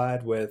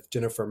Seamside with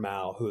Jennifer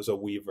Mao, who is a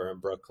weaver in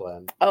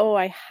Brooklyn. Oh,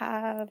 I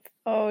have.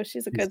 Oh,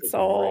 she's a good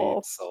soul.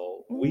 Great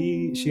soul.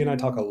 She and I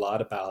talk a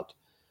lot about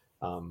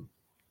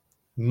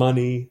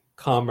money,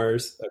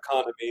 commerce,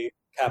 economy,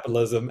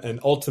 capitalism, and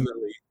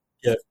ultimately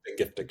gift and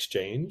gift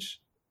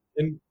exchange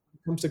when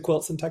it comes to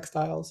quilts and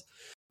textiles.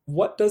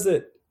 What does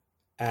it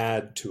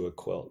add to a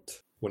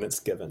quilt when it's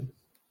given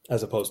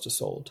as opposed to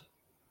sold?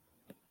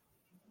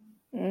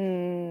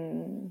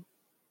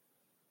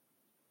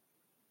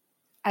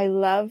 I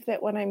love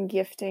that when I'm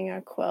gifting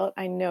a quilt,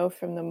 I know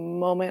from the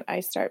moment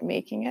I start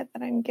making it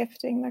that I'm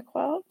gifting the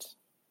quilt,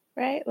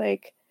 right?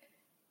 Like,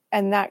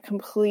 and that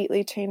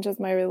completely changes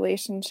my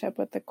relationship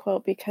with the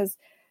quilt, because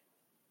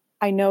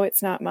I know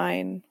it's not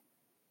mine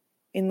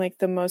in like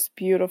the most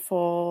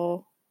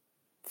beautiful,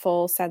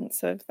 full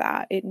sense of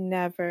that. It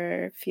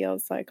never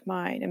feels like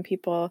mine. And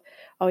people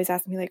always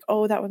ask me like,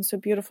 oh, that one's so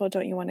beautiful.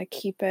 Don't you want to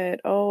keep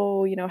it?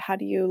 Oh, how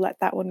do you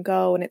let that one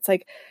go? And it's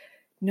like,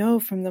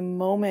 no, from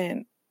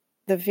the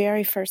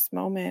very first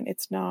moment,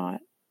 it's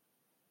not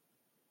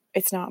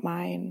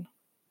mine.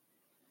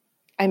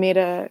 I made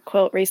a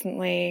quilt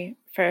recently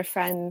for a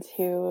friend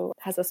who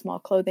has a small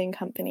clothing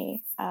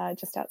company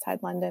just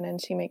outside London,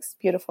 and she makes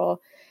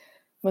beautiful,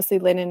 mostly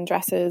linen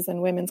dresses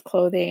and women's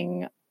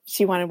clothing.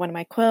 She wanted one of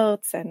my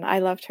quilts, and I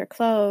loved her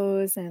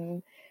clothes,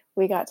 and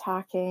we got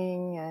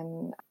talking,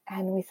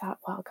 and we thought,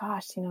 well,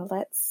 gosh,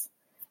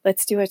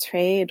 let's do a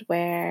trade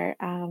where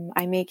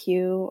I make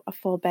you a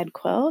full bed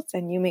quilt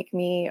and you make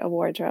me a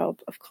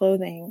wardrobe of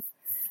clothing.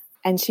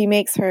 And she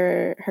makes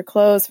her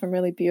clothes from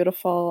really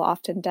beautiful,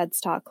 often dead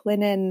stock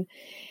linen.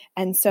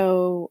 And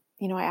so,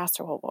 I asked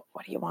her, well,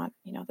 what do you want,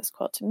 this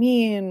quilt to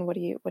mean? What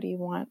do you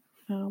want?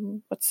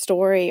 What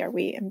story are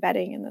we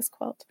embedding in this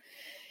quilt?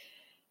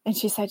 And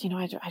she said,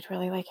 I'd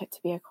really like it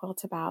to be a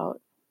quilt about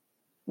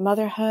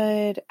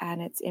motherhood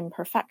and its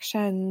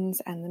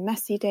imperfections and the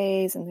messy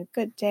days and the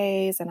good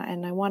days.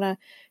 And I want to,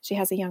 she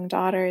has a young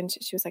daughter, and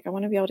she was like, I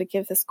want to be able to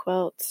give this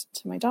quilt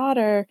to my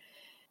daughter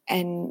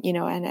and,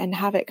 and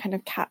have it kind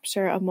of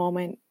capture a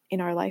moment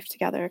in our life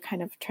together, a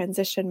kind of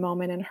transition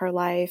moment in her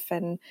life,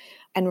 and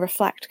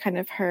reflect kind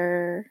of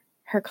her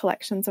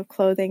collections of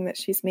clothing that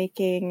she's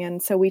making.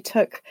 And so we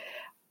took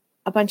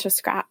a bunch of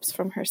scraps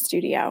from her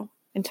studio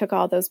and took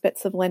all those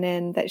bits of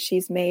linen that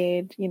she's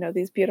made,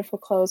 these beautiful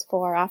clothes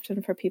for,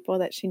 often for people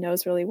that she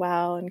knows really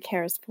well and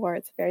cares for.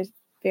 It's a very,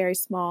 very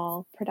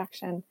small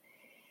production,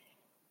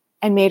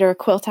 and made her a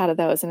quilt out of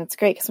those. And it's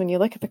great because when you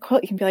look at the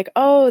quilt, you can be like,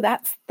 oh,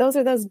 those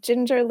are those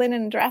ginger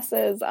linen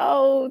dresses.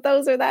 Oh,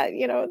 those are that,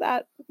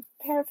 that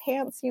pair of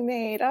pants you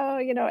made. Oh,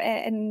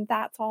 and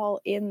that's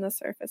all in the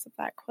surface of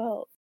that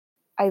quilt.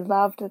 I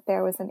loved that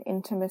there was an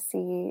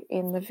intimacy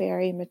in the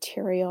very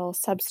material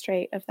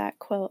substrate of that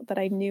quilt, that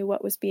I knew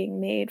what was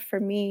being made for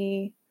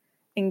me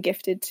and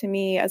gifted to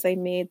me as I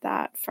made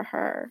that for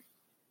her.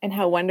 And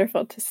how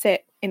wonderful to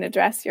sit in a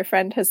dress your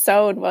friend has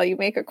sewn while you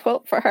make a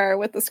quilt for her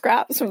with the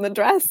scraps from the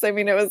dress. I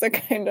mean, it was a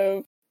kind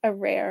of a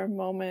rare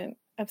moment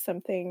of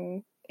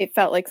something. It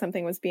felt like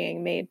something was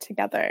being made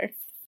together.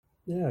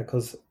 Yeah,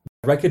 because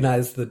I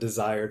recognize the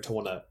desire to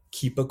want to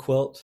keep a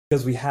quilt,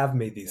 because we have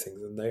made these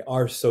things and they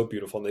are so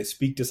beautiful and they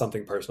speak to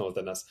something personal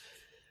within us.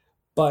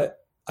 But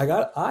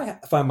I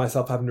find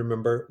myself having to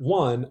remember,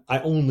 one, I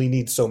only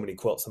need so many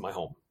quilts in my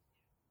home,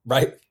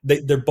 right?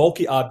 They're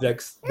bulky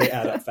objects. They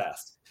add up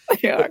fast.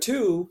 Yeah. But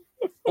two,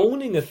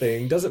 owning a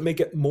thing doesn't make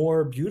it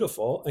more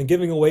beautiful, and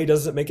giving away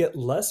doesn't make it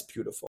less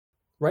beautiful,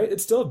 right?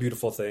 It's still a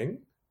beautiful thing.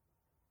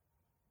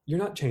 You're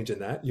not changing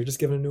that. You're just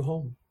giving a new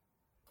home.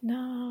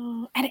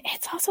 No. And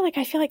it's also like,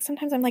 I feel like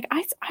sometimes I'm like,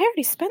 I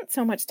already spent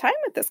so much time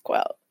with this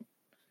quilt. I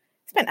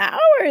spent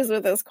hours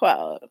with this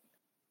quilt.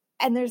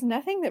 And there's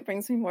nothing that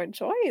brings me more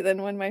joy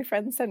than when my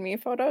friends send me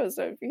photos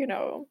of,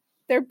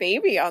 their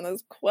baby on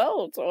this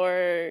quilt,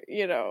 or,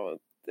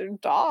 their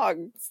dog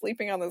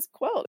sleeping on this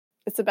quilt.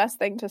 It's the best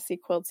thing to see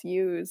quilts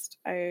used.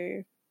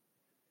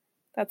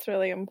 That's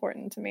really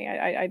important to me.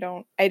 I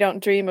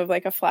don't dream of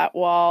like a flat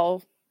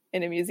wall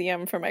in a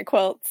museum for my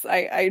quilts.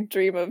 I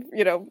dream of,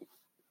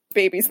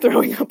 babies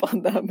throwing up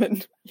on them,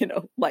 and,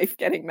 life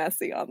getting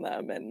messy on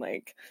them. And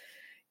like,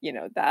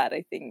 that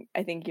I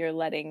think you're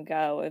letting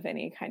go of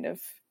any kind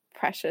of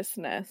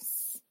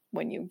preciousness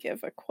when you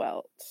give a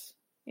quilt.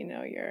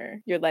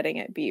 You're letting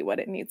it be what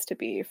it needs to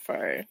be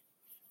for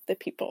the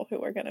people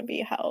who are going to be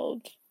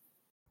held.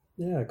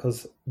 Yeah,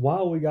 because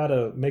while we got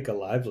to make a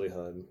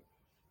livelihood,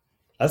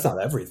 that's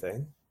not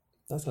everything.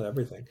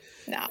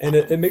 No. And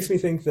it makes me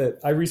think that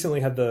I recently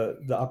had the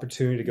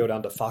opportunity to go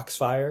down to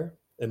Foxfire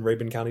in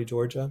Rabun County,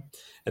 Georgia.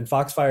 And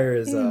Foxfire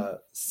is a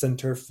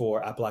center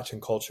for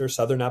Appalachian culture,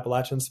 Southern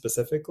Appalachians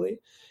specifically.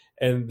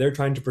 And they're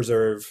trying to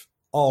preserve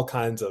all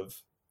kinds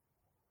of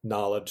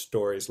knowledge,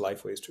 stories,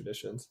 lifeways,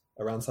 traditions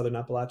around Southern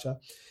Appalachia.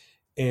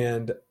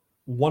 And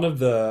one of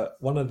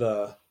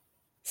the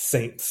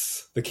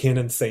saints, the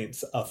canon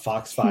saints of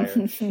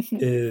Foxfire,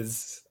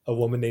 is a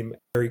woman named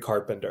Mary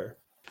Carpenter,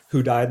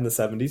 who died in the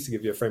 70s, to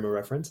give you a frame of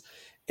reference.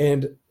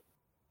 And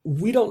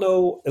we don't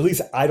know, at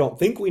least I don't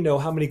think we know,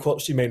 how many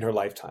quilts she made in her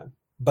lifetime.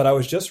 But I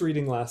was just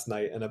reading last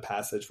night in a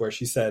passage where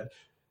she said,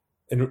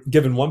 and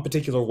given one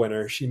particular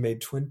winter, she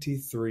made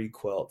 23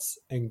 quilts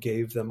and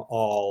gave them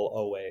all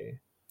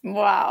away.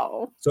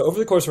 Wow. So over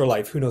the course of her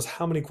life, who knows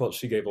how many quilts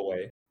she gave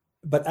away.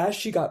 But as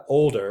she got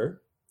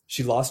older,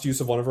 she lost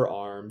use of one of her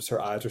arms.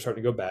 Her eyes were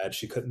starting to go bad.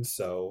 She couldn't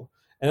sew.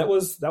 And that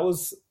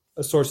was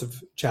a source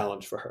of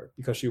challenge for her,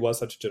 because she was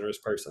such a generous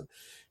person.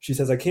 She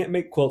says, I can't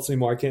make quilts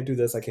anymore. I can't do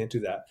this. I can't do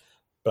that.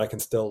 But I can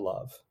still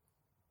love.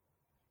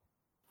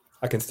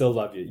 I can still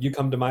love you. You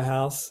come to my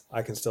house,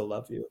 I can still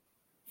love you.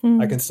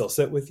 I can still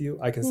sit with you.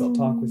 I can still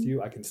talk with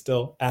you. I can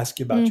still ask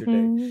you about your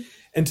day.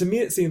 And to me,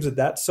 it seems that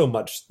that's so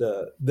much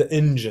the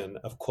engine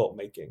of quilt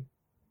making,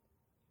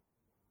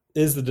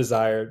 is the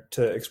desire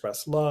to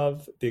express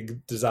love, the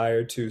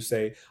desire to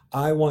say,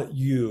 I want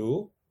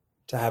you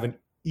to have an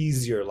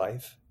easier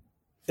life,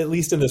 at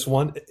least in this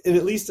one,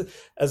 at least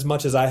as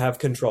much as I have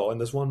control in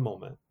this one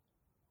moment.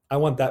 I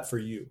want that for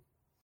you.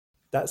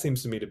 That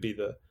seems to me to be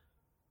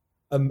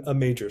a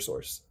major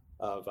source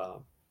of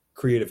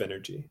creative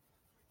energy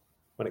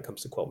when it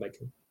comes to quilt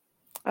making.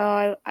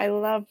 Oh, I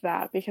love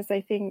that, because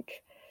I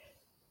think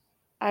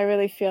I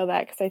really feel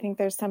that, because I think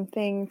there's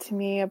something to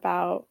me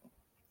about,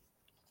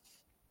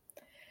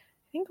 I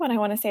think what I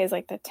want to say is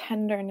like the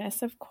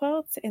tenderness of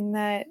quilts, in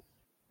that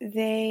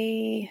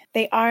they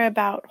are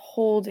about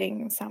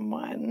holding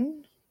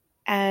someone,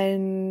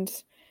 and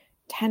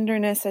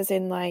tenderness as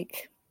in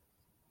like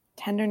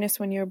tenderness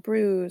when you're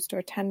bruised,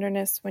 or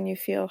tenderness when you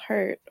feel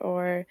hurt,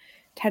 or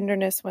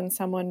tenderness when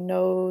someone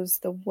knows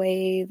the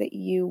way that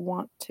you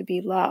want to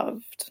be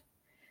loved.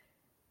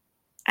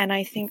 And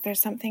I think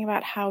there's something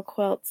about how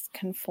quilts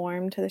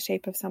conform to the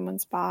shape of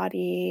someone's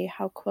body,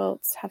 how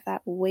quilts have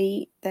that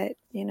weight that,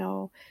 you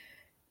know,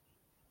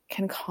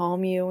 can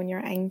calm you when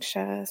you're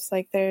anxious.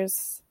 Like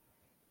there's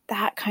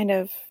that kind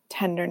of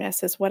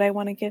tenderness is what I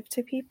want to give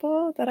to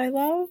people that I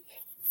love.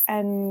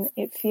 And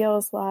it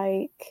feels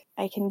like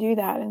I can do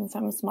that in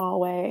some small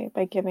way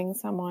by giving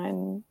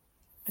someone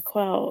a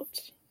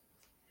quilt.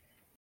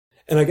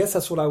 And I guess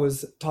that's what I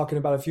was talking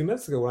about a few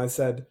minutes ago when I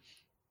said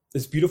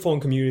it's beautiful when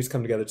communities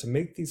come together to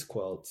make these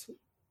quilts.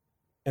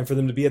 And for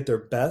them to be at their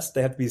best,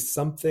 they have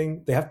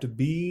to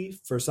be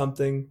for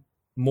something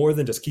more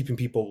than just keeping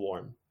people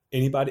warm.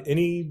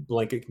 Any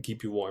blanket can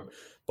keep you warm.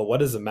 But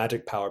what is the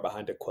magic power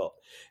behind a quilt?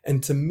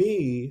 And to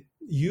me,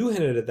 you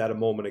hinted at that a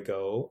moment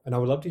ago, and I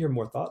would love to hear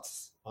more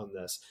thoughts on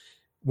this.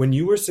 When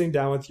you were sitting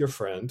down with your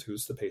friend,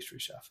 who's the pastry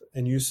chef,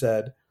 and you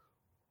said,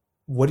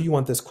 what do you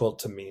want this quilt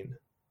to mean?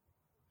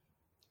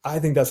 I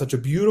think that's such a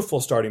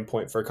beautiful starting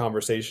point for a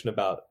conversation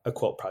about a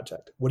quilt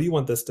project. What do you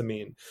want this to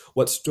mean?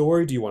 What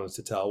story do you want it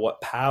to tell?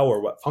 What power,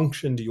 what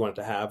function do you want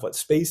it to have? What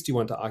space do you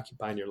want it to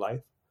occupy in your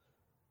life?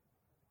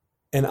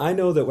 And I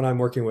know that when I'm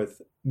working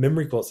with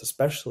memory quilts,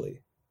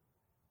 especially,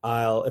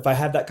 if I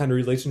have that kind of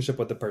relationship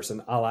with the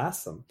person, I'll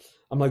ask them,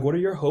 I'm like, what are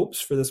your hopes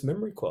for this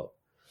memory quilt?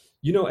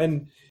 You know,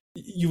 and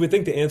you would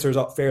think the answer is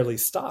fairly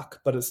stock,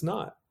 but it's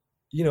not.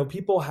 You know,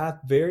 people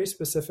have very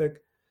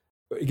specific.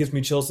 It gives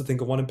me chills to think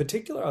of one in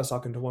particular. I was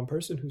talking to one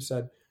person who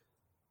said,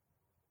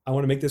 I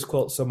want to make this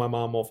quilt so my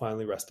mom will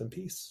finally rest in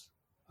peace.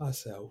 I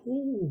said,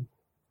 ooh,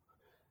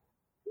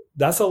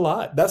 that's a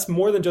lot. That's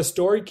more than just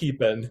story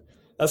keeping.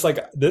 That's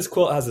like, this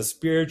quilt has a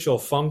spiritual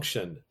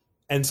function.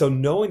 And so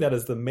knowing that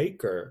as the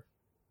maker,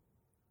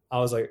 I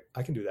was like,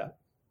 I can do that.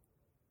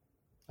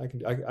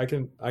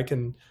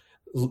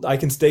 I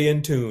can stay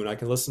in tune. I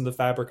can listen to the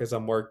fabric as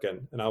I'm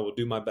working, and I will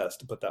do my best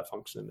to put that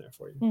function in there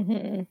for you.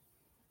 Mm-hmm.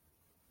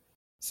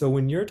 So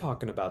when you're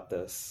talking about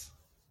this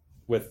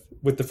with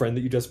the friend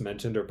that you just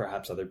mentioned, or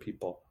perhaps other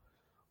people,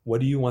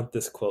 what do you want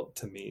this quilt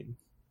to mean?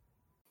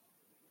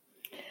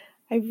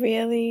 I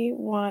really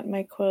want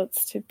my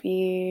quilts to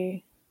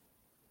be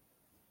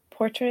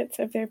portraits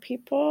of their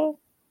people.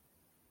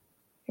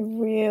 I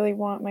really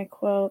want my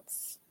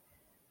quilts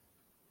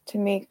to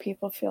make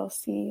people feel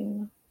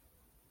seen.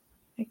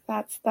 Like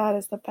that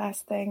is the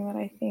best thing that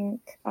I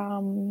think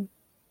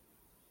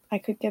I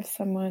could give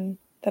someone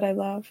that I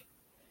love.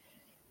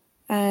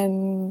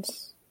 And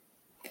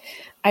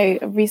I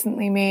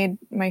recently made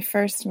my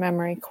first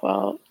memory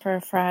quilt for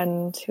a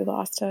friend who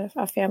lost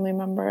a family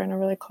member and a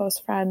really close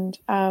friend.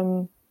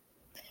 And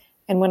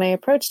when I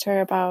approached her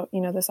about,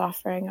 you know, this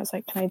offering, I was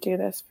like, can I do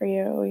this for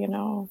you? You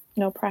know,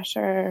 no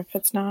pressure if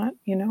it's not,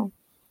 you know,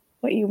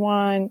 what you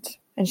want.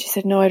 And she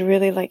said, no, I'd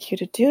really like you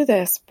to do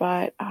this,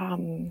 but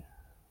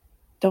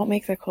don't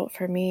make the quilt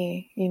for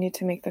me. You need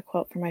to make the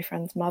quilt for my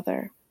friend's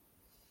mother.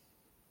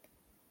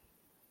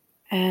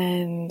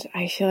 And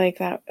I feel like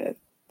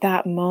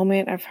that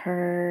moment of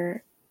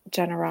her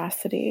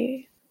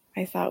generosity,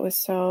 I thought was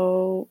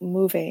so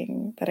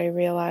moving, that I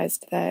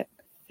realized that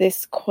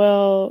this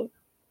quilt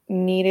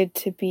needed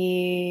to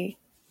be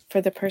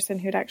for the person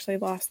who'd actually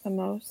lost the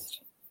most.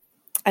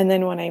 And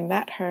then when I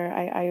met her,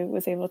 I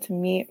was able to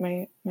meet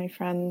my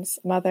friend's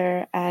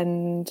mother,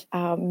 and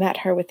met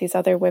her with these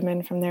other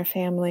women from their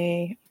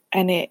family.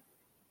 And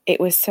it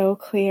was so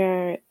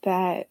clear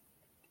that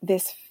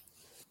this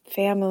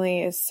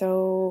family is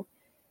so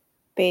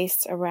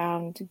based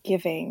around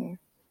giving.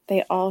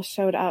 They all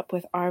showed up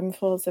with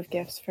armfuls of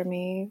gifts for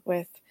me,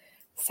 with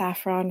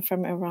saffron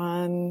from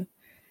Iran.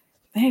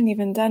 I hadn't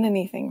even done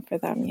anything for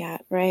them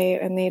yet,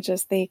 right? And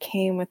they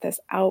came with this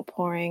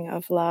outpouring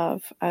of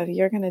love of,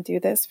 you're going to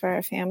do this for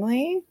our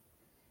family.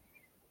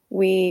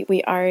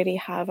 We already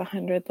have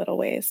 100 little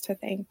ways to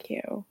thank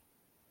you.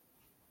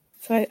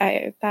 So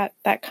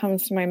that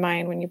comes to my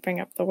mind when you bring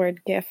up the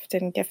word gift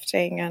and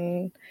gifting,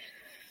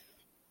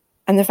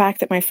 and the fact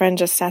that my friend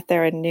just sat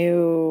there and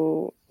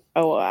knew,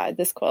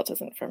 this quilt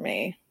isn't for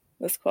me.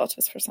 This quilt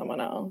is for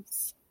someone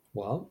else.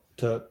 Well,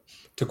 to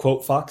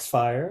quote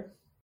Foxfire,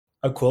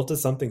 a quilt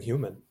is something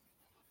human.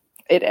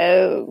 It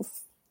is.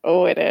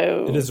 Oh, it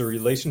is. It is a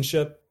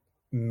relationship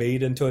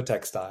made into a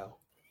textile.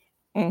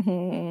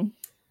 Mm-hmm.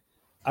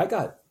 I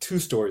got two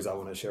stories I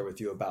want to share with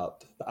you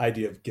about the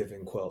idea of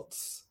giving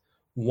quilts.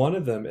 One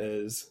of them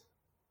is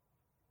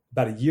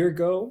about a year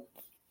ago,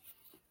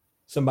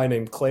 somebody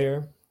named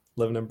Claire,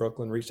 living in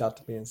Brooklyn, reached out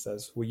to me and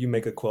says, will you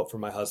make a quilt for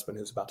my husband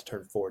who's about to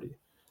turn 40?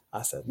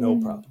 I said, no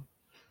problem.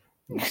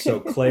 So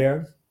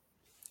Claire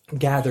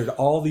gathered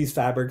all these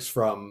fabrics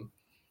from,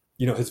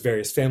 his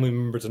various family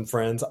members and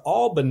friends,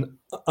 all been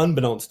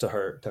unbeknownst to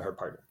her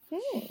partner.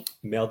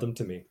 Mailed them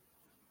to me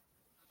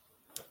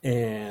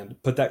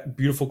and put that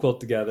beautiful quilt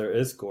together.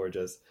 It's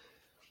gorgeous.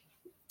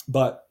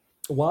 But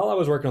while I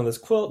was working on this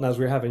quilt, and as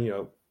we were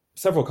having,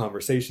 several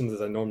conversations,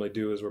 as I normally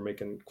do as we're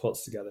making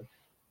quilts together,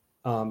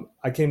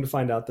 I came to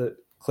find out that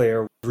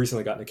Claire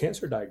recently gotten a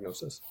cancer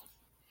diagnosis.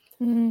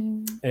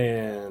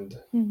 And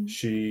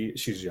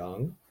she's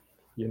young,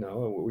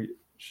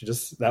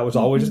 that was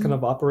always just kind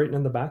of operating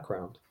in the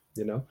background,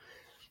 And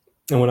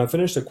when I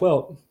finished the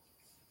quilt,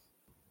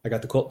 I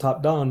got the quilt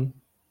top done.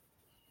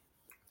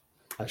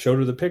 I showed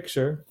her the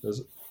picture.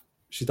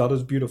 She thought it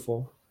was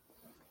beautiful,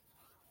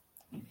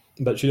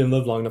 but she didn't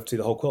live long enough to see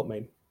the whole quilt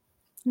made.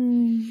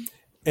 And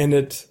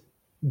it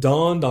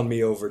dawned on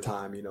me over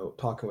time,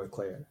 talking with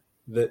Claire,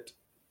 that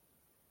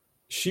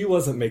she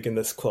wasn't making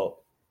this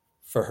quilt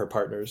for her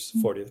partner's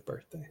 40th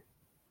birthday.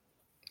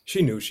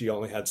 She knew she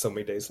only had so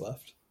many days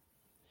left.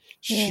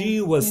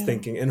 She was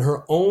thinking in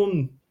her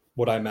own,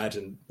 what I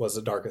imagine was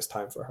the darkest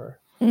time for her,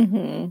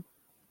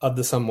 of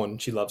the someone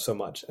she loved so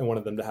much and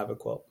wanted them to have a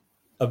quilt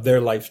of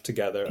their life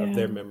together, of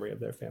their memory of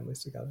their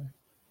families together.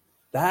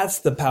 That's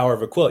the power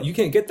of a quilt. You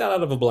can't get that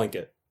out of a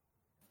blanket.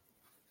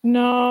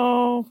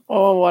 No.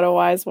 Oh, what a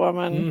wise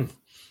woman.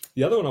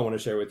 The other one I want to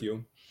share with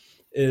you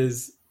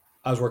is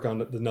I was working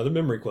on another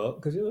memory quilt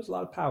because there's a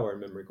lot of power in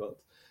memory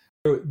quilts.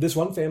 This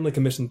one family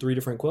commissioned 3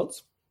 different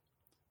quilts,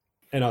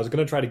 and I was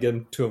going to try to get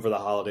them to them for the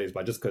holidays,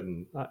 but I just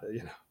couldn't.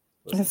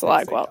 It's a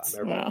lot of quilts.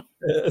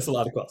 It's a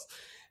lot of quilts,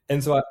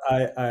 and so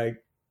I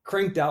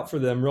cranked out for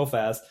them real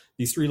fast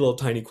these 3 little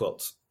tiny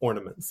quilts,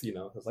 ornaments. I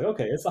was like,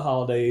 okay, it's the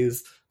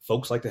holidays.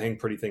 Folks like to hang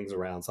pretty things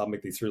around, so I'll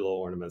make these 3 little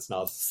ornaments, and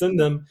I'll send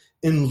them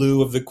in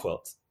lieu of the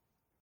quilt.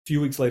 A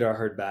few weeks later, I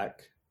heard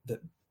back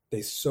that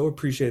they so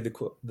appreciated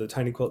the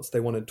tiny quilts, they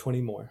wanted 20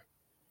 more.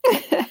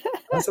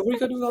 I said, what are you going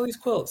to do with all these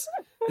quilts?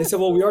 They said,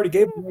 well, we already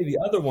gave away the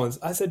other ones.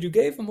 I said, you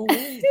gave them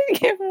away. You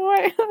gave them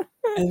away.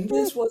 And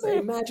this was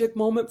a magic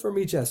moment for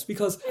me, Jess,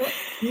 because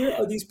here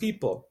are these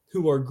people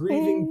who are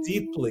grieving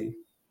deeply.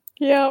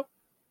 Yeah.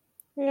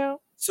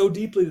 So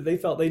deeply that they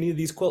felt they needed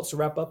these quilts to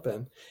wrap up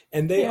in.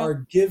 And they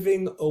are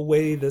giving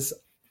away this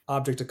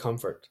object of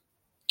comfort.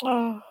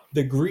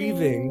 The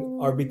grieving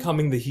are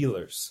becoming the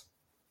healers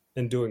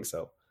in doing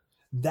so.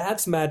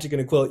 That's magic in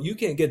a quilt. You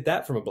can't get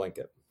that from a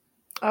blanket.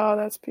 Oh,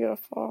 that's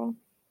beautiful.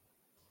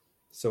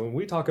 So when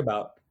we talk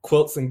about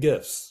quilts and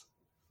gifts,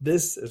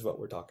 this is what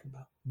we're talking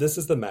about. This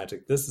is the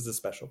magic. This is the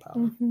special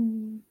power.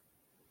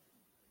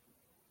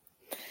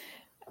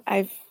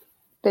 I've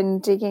been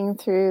digging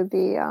through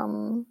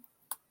the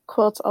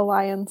Quilt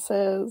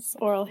Alliance's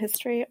Oral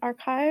History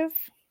Archive,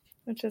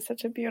 which is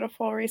such a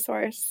beautiful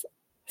resource,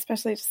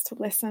 especially just to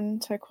listen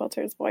to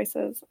quilters'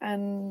 voices.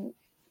 And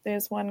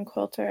there's one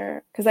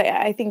quilter, because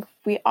I think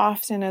we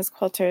often as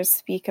quilters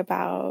speak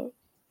about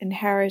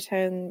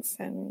inheritance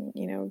and,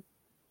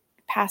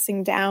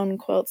 passing down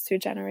quilts through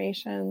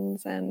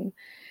generations. And,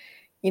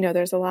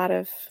 there's a lot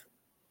of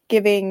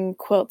giving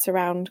quilts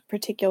around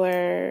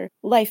particular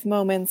life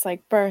moments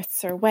like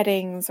births or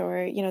weddings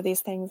or, these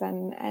things.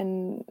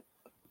 And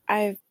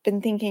I've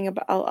been thinking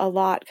about a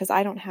lot, because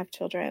I don't have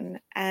children,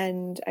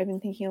 and I've been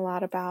thinking a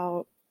lot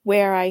about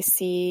where I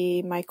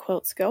see my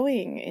quilts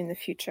going in the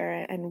future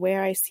and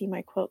where I see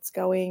my quilts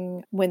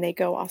going when they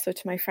go also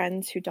to my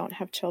friends who don't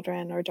have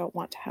children or don't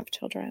want to have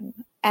children.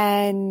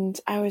 And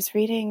I was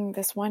reading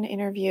this one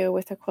interview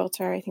with a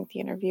quilter. I think the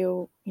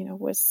interview,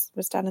 was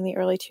done in the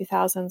early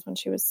 2000s when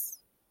she was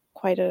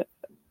quite an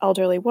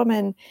elderly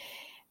woman.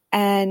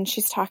 And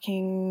she's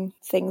talking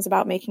things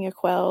about making a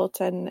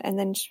quilt. And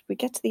then we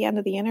get to the end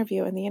of the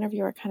interview, and the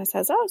interviewer kind of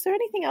says, oh, is there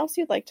anything else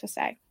you'd like to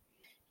say?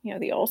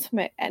 The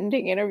ultimate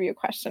ending interview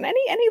question.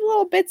 Any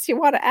little bits you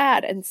want to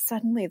add? And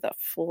suddenly the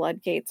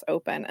floodgates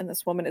open, and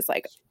this woman is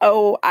like,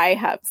 oh, I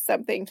have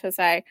something to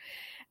say.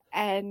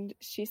 And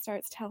she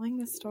starts telling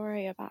the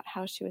story about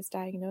how she was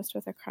diagnosed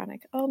with a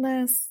chronic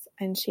illness,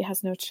 and she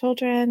has no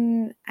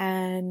children,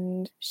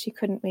 and she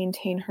couldn't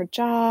maintain her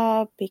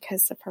job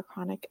because of her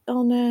chronic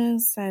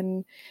illness,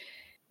 and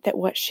that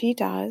what she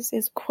does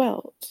is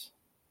quilt.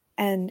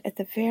 And at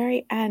the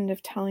very end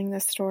of telling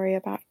this story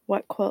about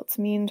what quilts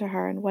mean to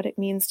her and what it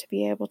means to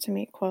be able to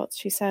make quilts,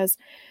 she says,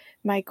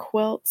 my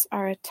quilts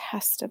are a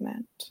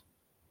testament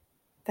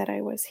that I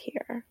was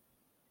here.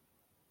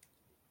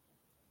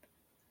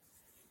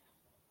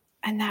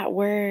 And that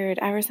word,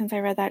 ever since I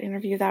read that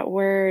interview, that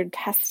word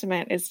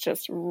testament is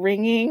just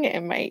ringing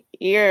in my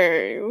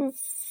ears.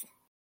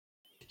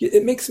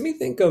 It makes me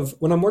think of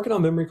when I'm working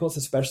on memory quilts,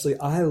 especially,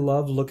 I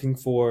love looking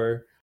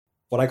for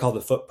what I call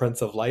the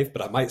footprints of life,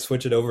 but I might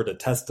switch it over to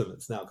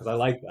testaments now because I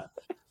like that.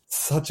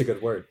 Such a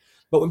good word.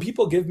 But when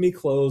people give me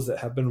clothes that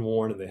have been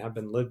worn and they have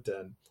been lived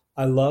in,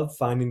 I love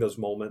finding those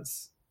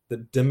moments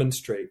that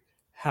demonstrate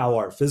how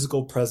our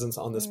physical presence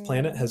on this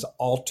planet has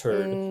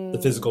altered the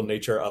physical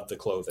nature of the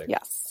clothing.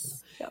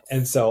 Yes.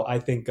 And so I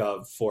think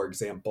of, for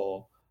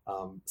example,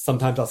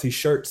 sometimes I'll see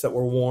shirts that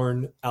were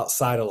worn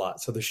outside a lot.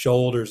 So the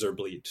shoulders are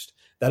bleached.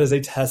 that is a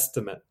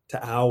testament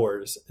to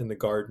hours in the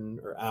garden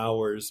or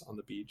hours on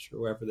the beach or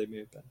wherever they may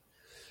have been.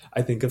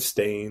 I think of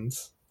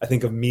stains. I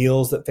think of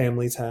meals that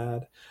families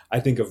had. I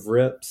think of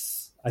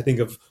rips. I think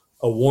of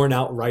a worn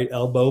out right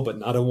elbow, but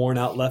not a worn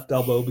out left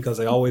elbow because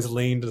they always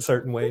leaned a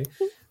certain way.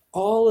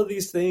 All of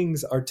these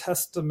things are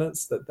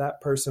testaments that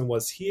that person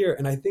was here.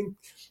 And I think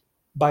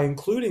by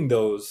including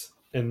those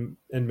in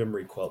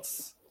memory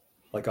quilts,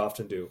 like I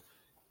often do,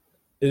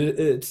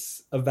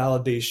 it's a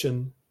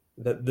validation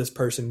that this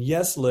person,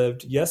 yes,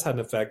 lived, yes, had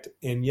an effect,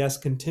 and yes,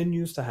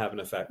 continues to have an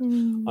effect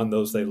on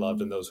those they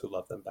loved and those who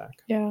loved them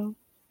back. Yeah.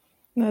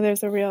 No,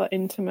 there's a real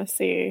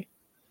intimacy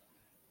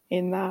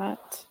in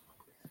that.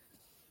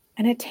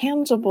 And a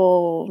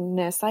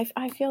tangibleness.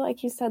 I feel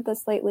like you said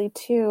this lately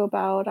too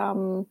about,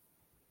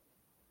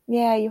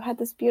 you had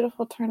this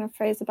beautiful turn of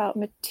phrase about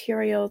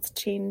materials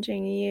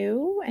changing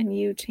you and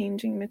you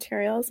changing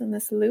materials in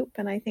this loop.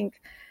 And I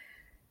think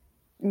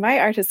my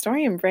art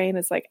historian brain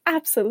is like,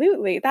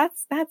 absolutely,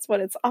 that's what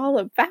it's all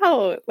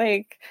about.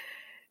 Like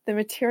the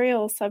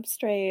material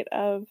substrate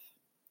of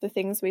the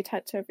things we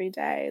touch every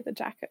day, the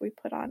jacket we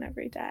put on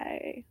every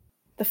day,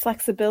 the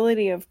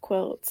flexibility of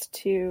quilts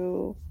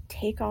to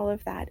take all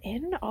of that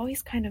in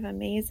always kind of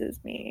amazes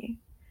me.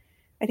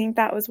 I think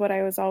that was what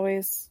I was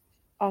always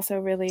also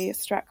really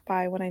struck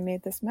by when I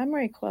made this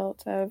memory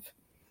quilt of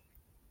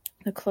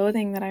the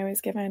clothing that I was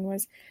given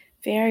was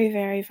very,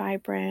 very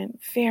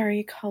vibrant,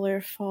 very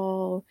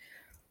colorful,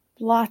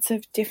 lots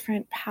of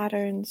different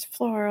patterns,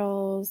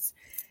 florals.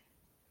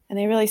 And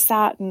I really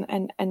sat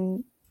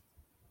and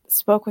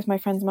spoke with my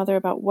friend's mother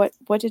about what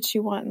did she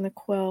want in the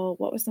quilt,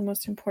 what was the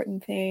most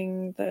important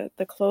thing.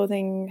 The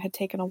clothing had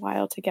taken a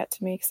while to get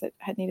to me because it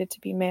had needed to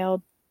be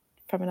mailed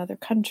from another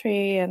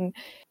country, and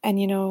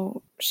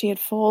she had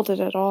folded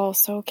it all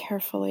so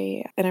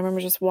carefully. And I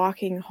remember just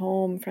walking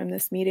home from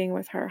this meeting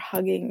with her,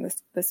 hugging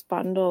this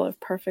bundle of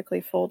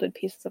perfectly folded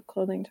pieces of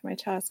clothing to my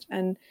chest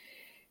and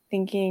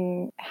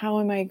thinking,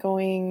 how am I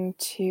going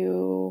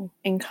to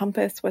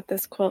encompass what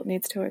this quilt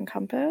needs to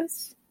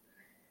encompass?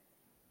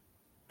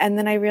 And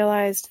then I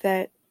realized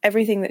that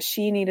everything that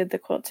she needed the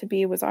quilt to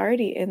be was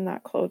already in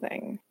that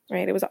clothing,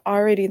 right? It was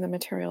already the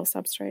material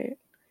substrate.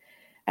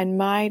 And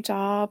my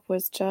job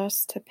was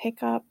just to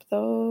pick up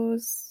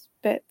those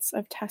bits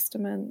of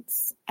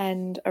testaments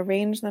and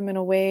arrange them in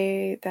a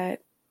way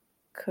that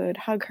could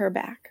hug her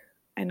back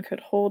and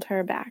could hold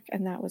her back.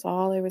 And that was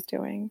all I was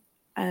doing.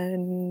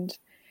 And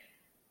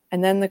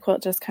then the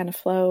quilt just kind of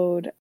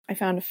flowed. I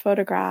found a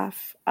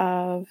photograph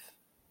of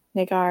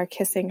Nagar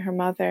kissing her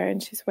mother,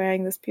 and she's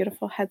wearing this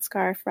beautiful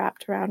headscarf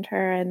wrapped around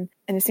her. And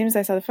as soon as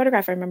I saw the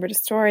photograph, I remembered a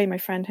story my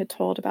friend had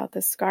told about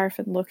this scarf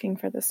and looking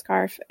for the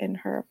scarf in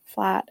her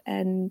flat.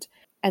 And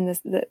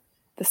the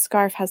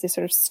scarf has these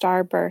sort of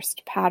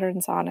starburst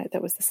patterns on it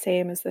that was the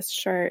same as this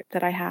shirt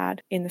that I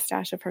had in the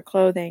stash of her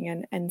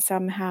clothing. And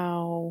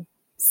somehow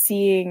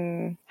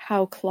seeing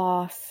how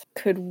cloth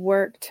could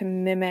work to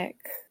mimic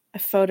a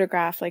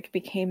photograph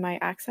became my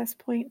access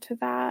point to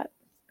that,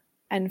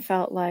 and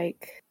felt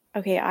like,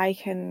 okay, I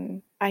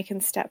can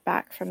step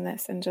back from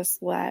this and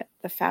just let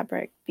the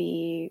fabric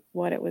be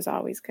what it was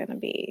always going to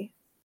be.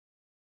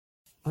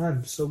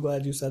 I'm so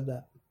glad you said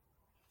that.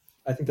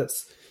 I think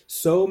that's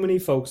so many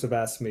folks have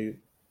asked me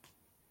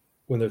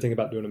when they're thinking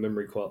about doing a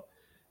memory quilt,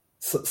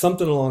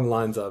 something along the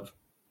lines of,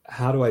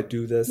 how do I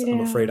do this? Yeah.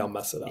 I'm afraid I'll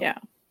mess it up. Yeah,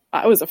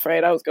 I was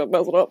afraid I was going to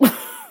mess it up.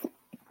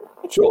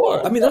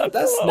 Sure. I mean,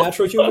 that's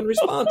natural human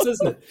response,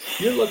 isn't it?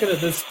 You're looking at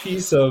this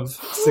piece of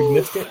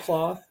significant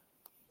cloth,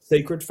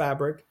 sacred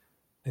fabric,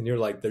 and you're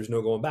like, there's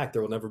no going back.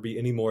 There will never be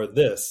any more of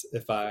this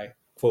if I,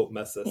 quote,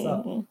 mess this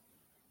up.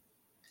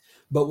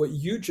 But what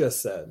you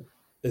just said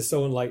is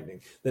so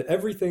enlightening, that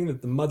everything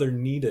that the mother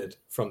needed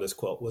from this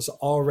quilt was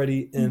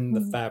already in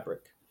the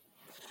fabric.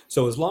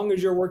 So as long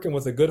as you're working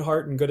with a good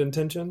heart and good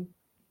intention,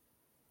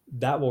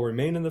 that will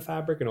remain in the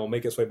fabric and it will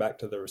make its way back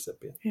to the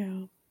recipient.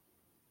 Yeah.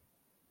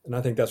 And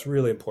I think that's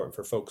really important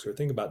for folks who are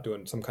thinking about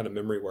doing some kind of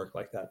memory work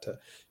like that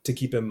to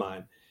keep in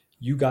mind.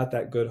 You got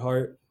that good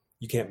heart,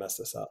 you can't mess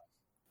this up.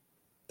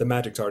 The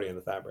magic's already in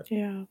the fabric.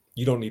 Yeah.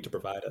 You don't need to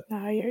provide it.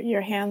 No,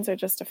 your hands are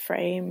just a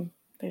frame.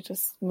 They're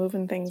just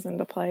moving things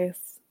into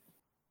place.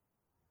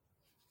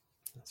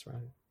 That's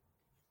right.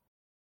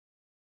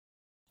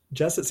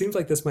 Jess, it seems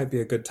like this might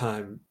be a good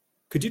time.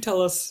 Could you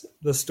tell us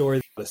the story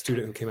of a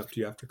student who came up to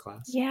you after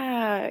class?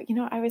 Yeah.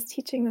 I was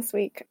teaching this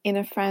week in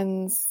a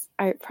friend's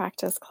art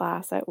practice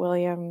class at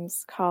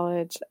Williams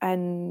College,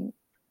 and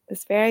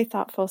this very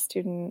thoughtful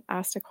student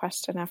asked a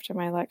question after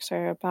my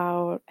lecture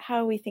about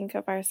how we think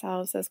of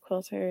ourselves as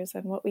quilters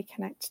and what we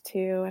connect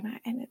to.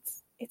 And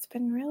it's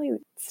been really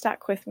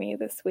stuck with me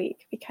this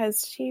week,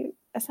 because she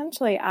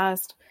essentially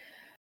asked,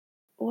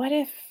 what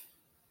if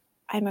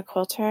I'm a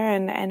quilter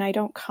and I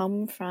don't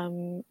come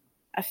from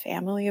a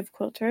family of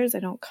quilters. I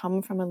don't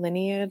come from a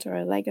lineage or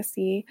a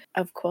legacy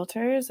of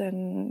quilters,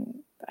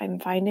 and I'm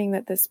finding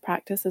that this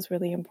practice is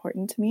really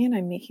important to me, and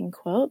I'm making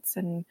quilts.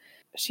 And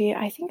she,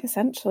 I think,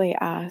 essentially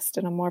asked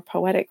in a more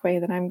poetic way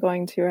than I'm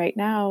going to right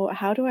now,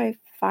 how do I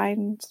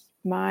find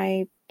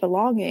my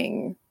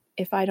belonging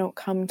if I don't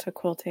come to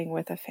quilting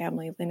with a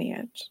family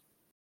lineage?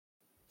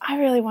 I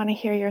really want to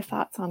hear your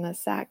thoughts on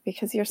this, Zach,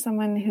 because you're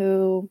someone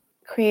who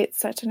creates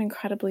such an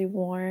incredibly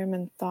warm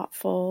and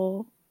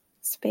thoughtful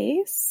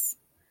space.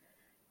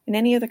 In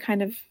any of the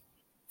kind of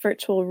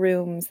virtual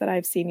rooms that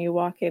I've seen you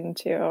walk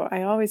into,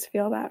 I always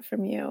feel that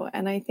from you.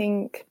 And I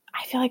feel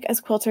like as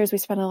quilters, we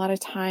spend a lot of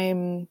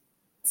time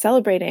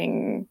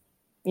celebrating,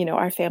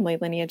 our family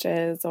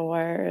lineages,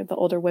 or the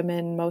older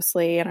women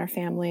mostly in our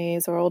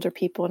families, or older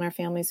people in our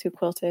families who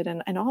quilted.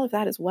 And all of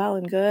that is well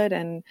and good.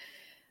 And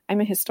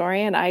I'm a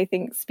historian. I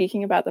think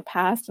speaking about the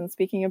past and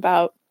speaking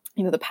about,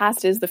 the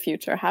past is the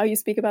future. How you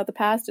speak about the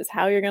past is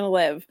how you're going to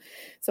live.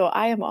 So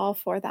I am all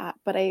for that.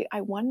 But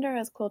I wonder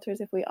as quilters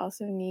if we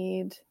also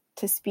need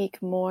to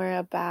speak more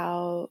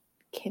about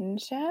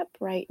kinship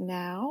right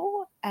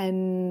now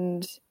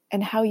and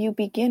how you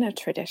begin a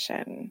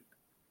tradition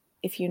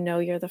if you know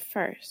you're the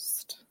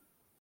first.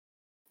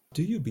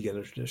 Do you begin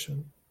a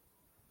tradition?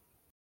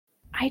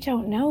 I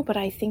don't know, but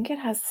I think it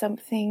has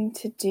something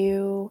to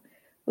do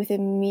with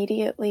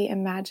immediately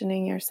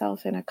imagining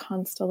yourself in a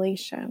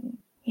constellation.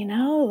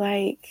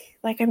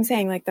 Like I'm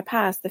saying, like the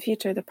past, the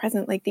future, the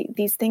present, like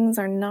these things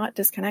are not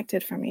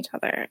disconnected from each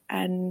other.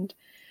 And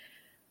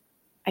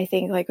I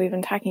think, like we've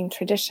been talking,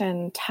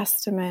 tradition,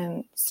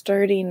 testament,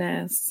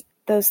 sturdiness,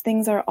 those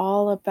things are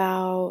all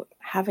about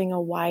having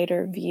a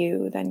wider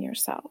view than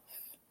yourself.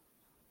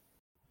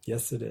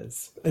 Yes, it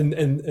is.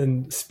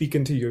 And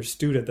speaking to your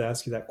student to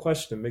ask you that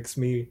question, it makes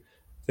me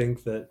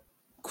think that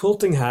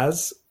quilting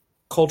has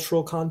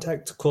cultural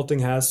context. Quilting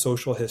has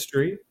social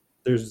history.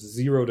 There's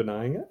zero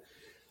denying it.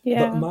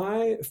 Yeah. But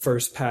my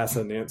first pass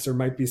at an answer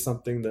might be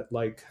something that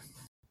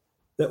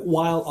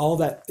while all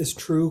that is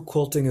true,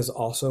 quilting is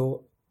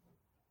also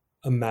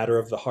a matter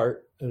of the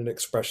heart and an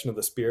expression of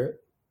the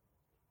spirit,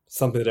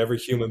 something that every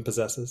human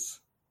possesses,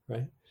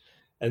 right?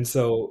 And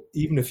so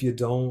even if you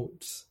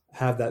don't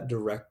have that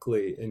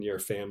directly in your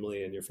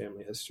family and your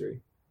family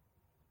history,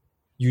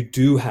 you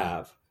do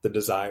have the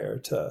desire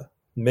to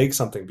make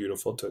something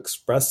beautiful, to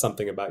express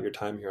something about your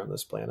time here on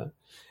this planet.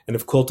 And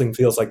if quilting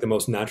feels like the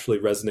most naturally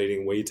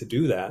resonating way to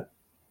do that,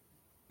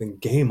 then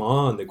game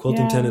on. The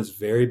quilting tent is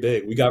very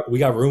big. We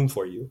got room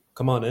for you.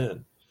 Come on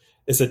in.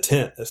 It's a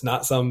tent. It's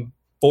not some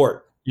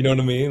fort. You know what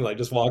I mean? Like,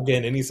 just walk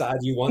in any size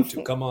you want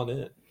to. Come on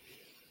in.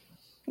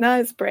 No,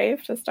 it's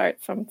brave to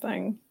start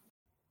something.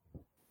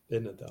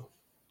 Isn't it, though?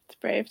 It's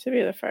brave to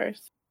be the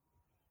first.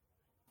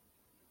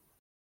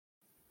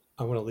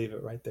 I want to leave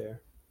it right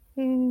there.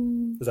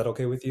 Is that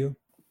okay with you?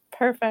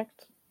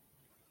 Perfect.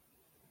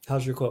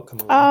 How's your quilt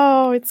coming along?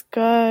 Oh, it's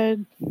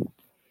good.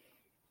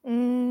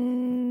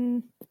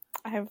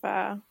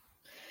 I've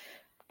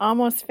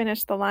almost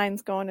finished the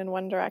lines going in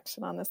one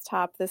direction on this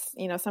top. This,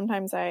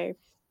 sometimes I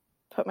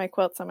put my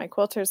quilts on my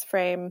quilter's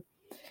frame,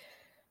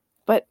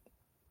 but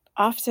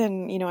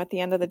often, at the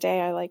end of the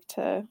day, I like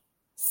to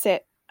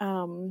sit,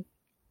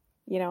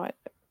 at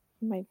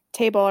my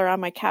table or on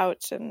my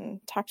couch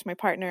and talk to my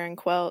partner and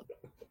quilt.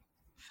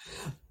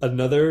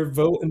 Another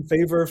vote in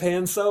favor of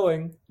hand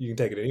sewing. You can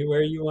take it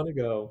anywhere you want to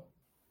go.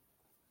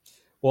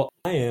 Well,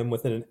 I am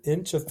within an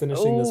inch of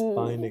finishing this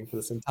binding for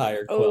this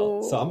entire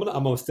quilt. So I'm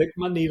gonna stick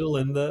my needle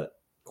in the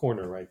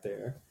corner right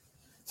there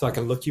so I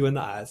can look you in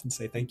the eyes and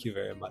say thank you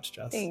very much,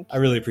 Jess. I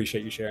really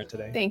appreciate you sharing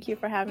today. Thank you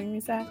for having me,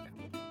 Zach.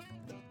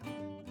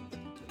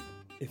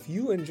 If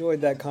you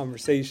enjoyed that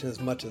conversation as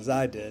much as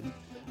I did,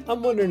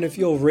 I'm wondering if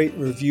you'll rate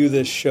and review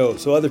this show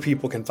so other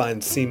people can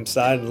find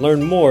Seamside and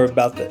learn more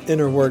about the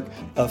inner work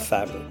of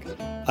fabric.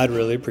 I'd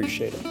really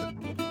appreciate it.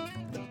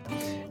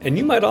 And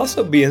you might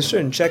also be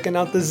interested in checking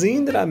out the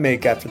zine that I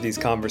make after these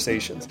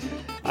conversations.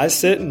 I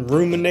sit and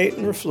ruminate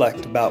and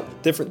reflect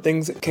about different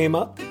things that came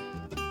up,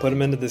 put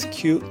them into this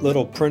cute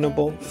little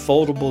printable,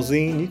 foldable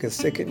zine. You can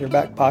stick it in your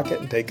back pocket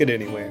and take it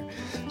anywhere.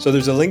 So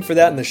there's a link for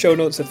that in the show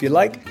notes if you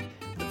like.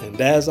 And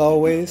as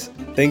always,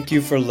 thank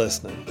you for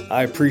listening.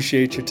 I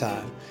appreciate your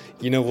time.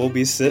 We'll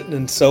be sitting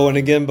and sewing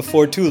again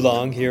before too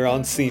long here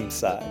on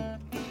Seamside.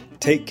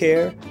 Take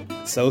care,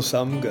 sew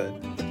something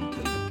good.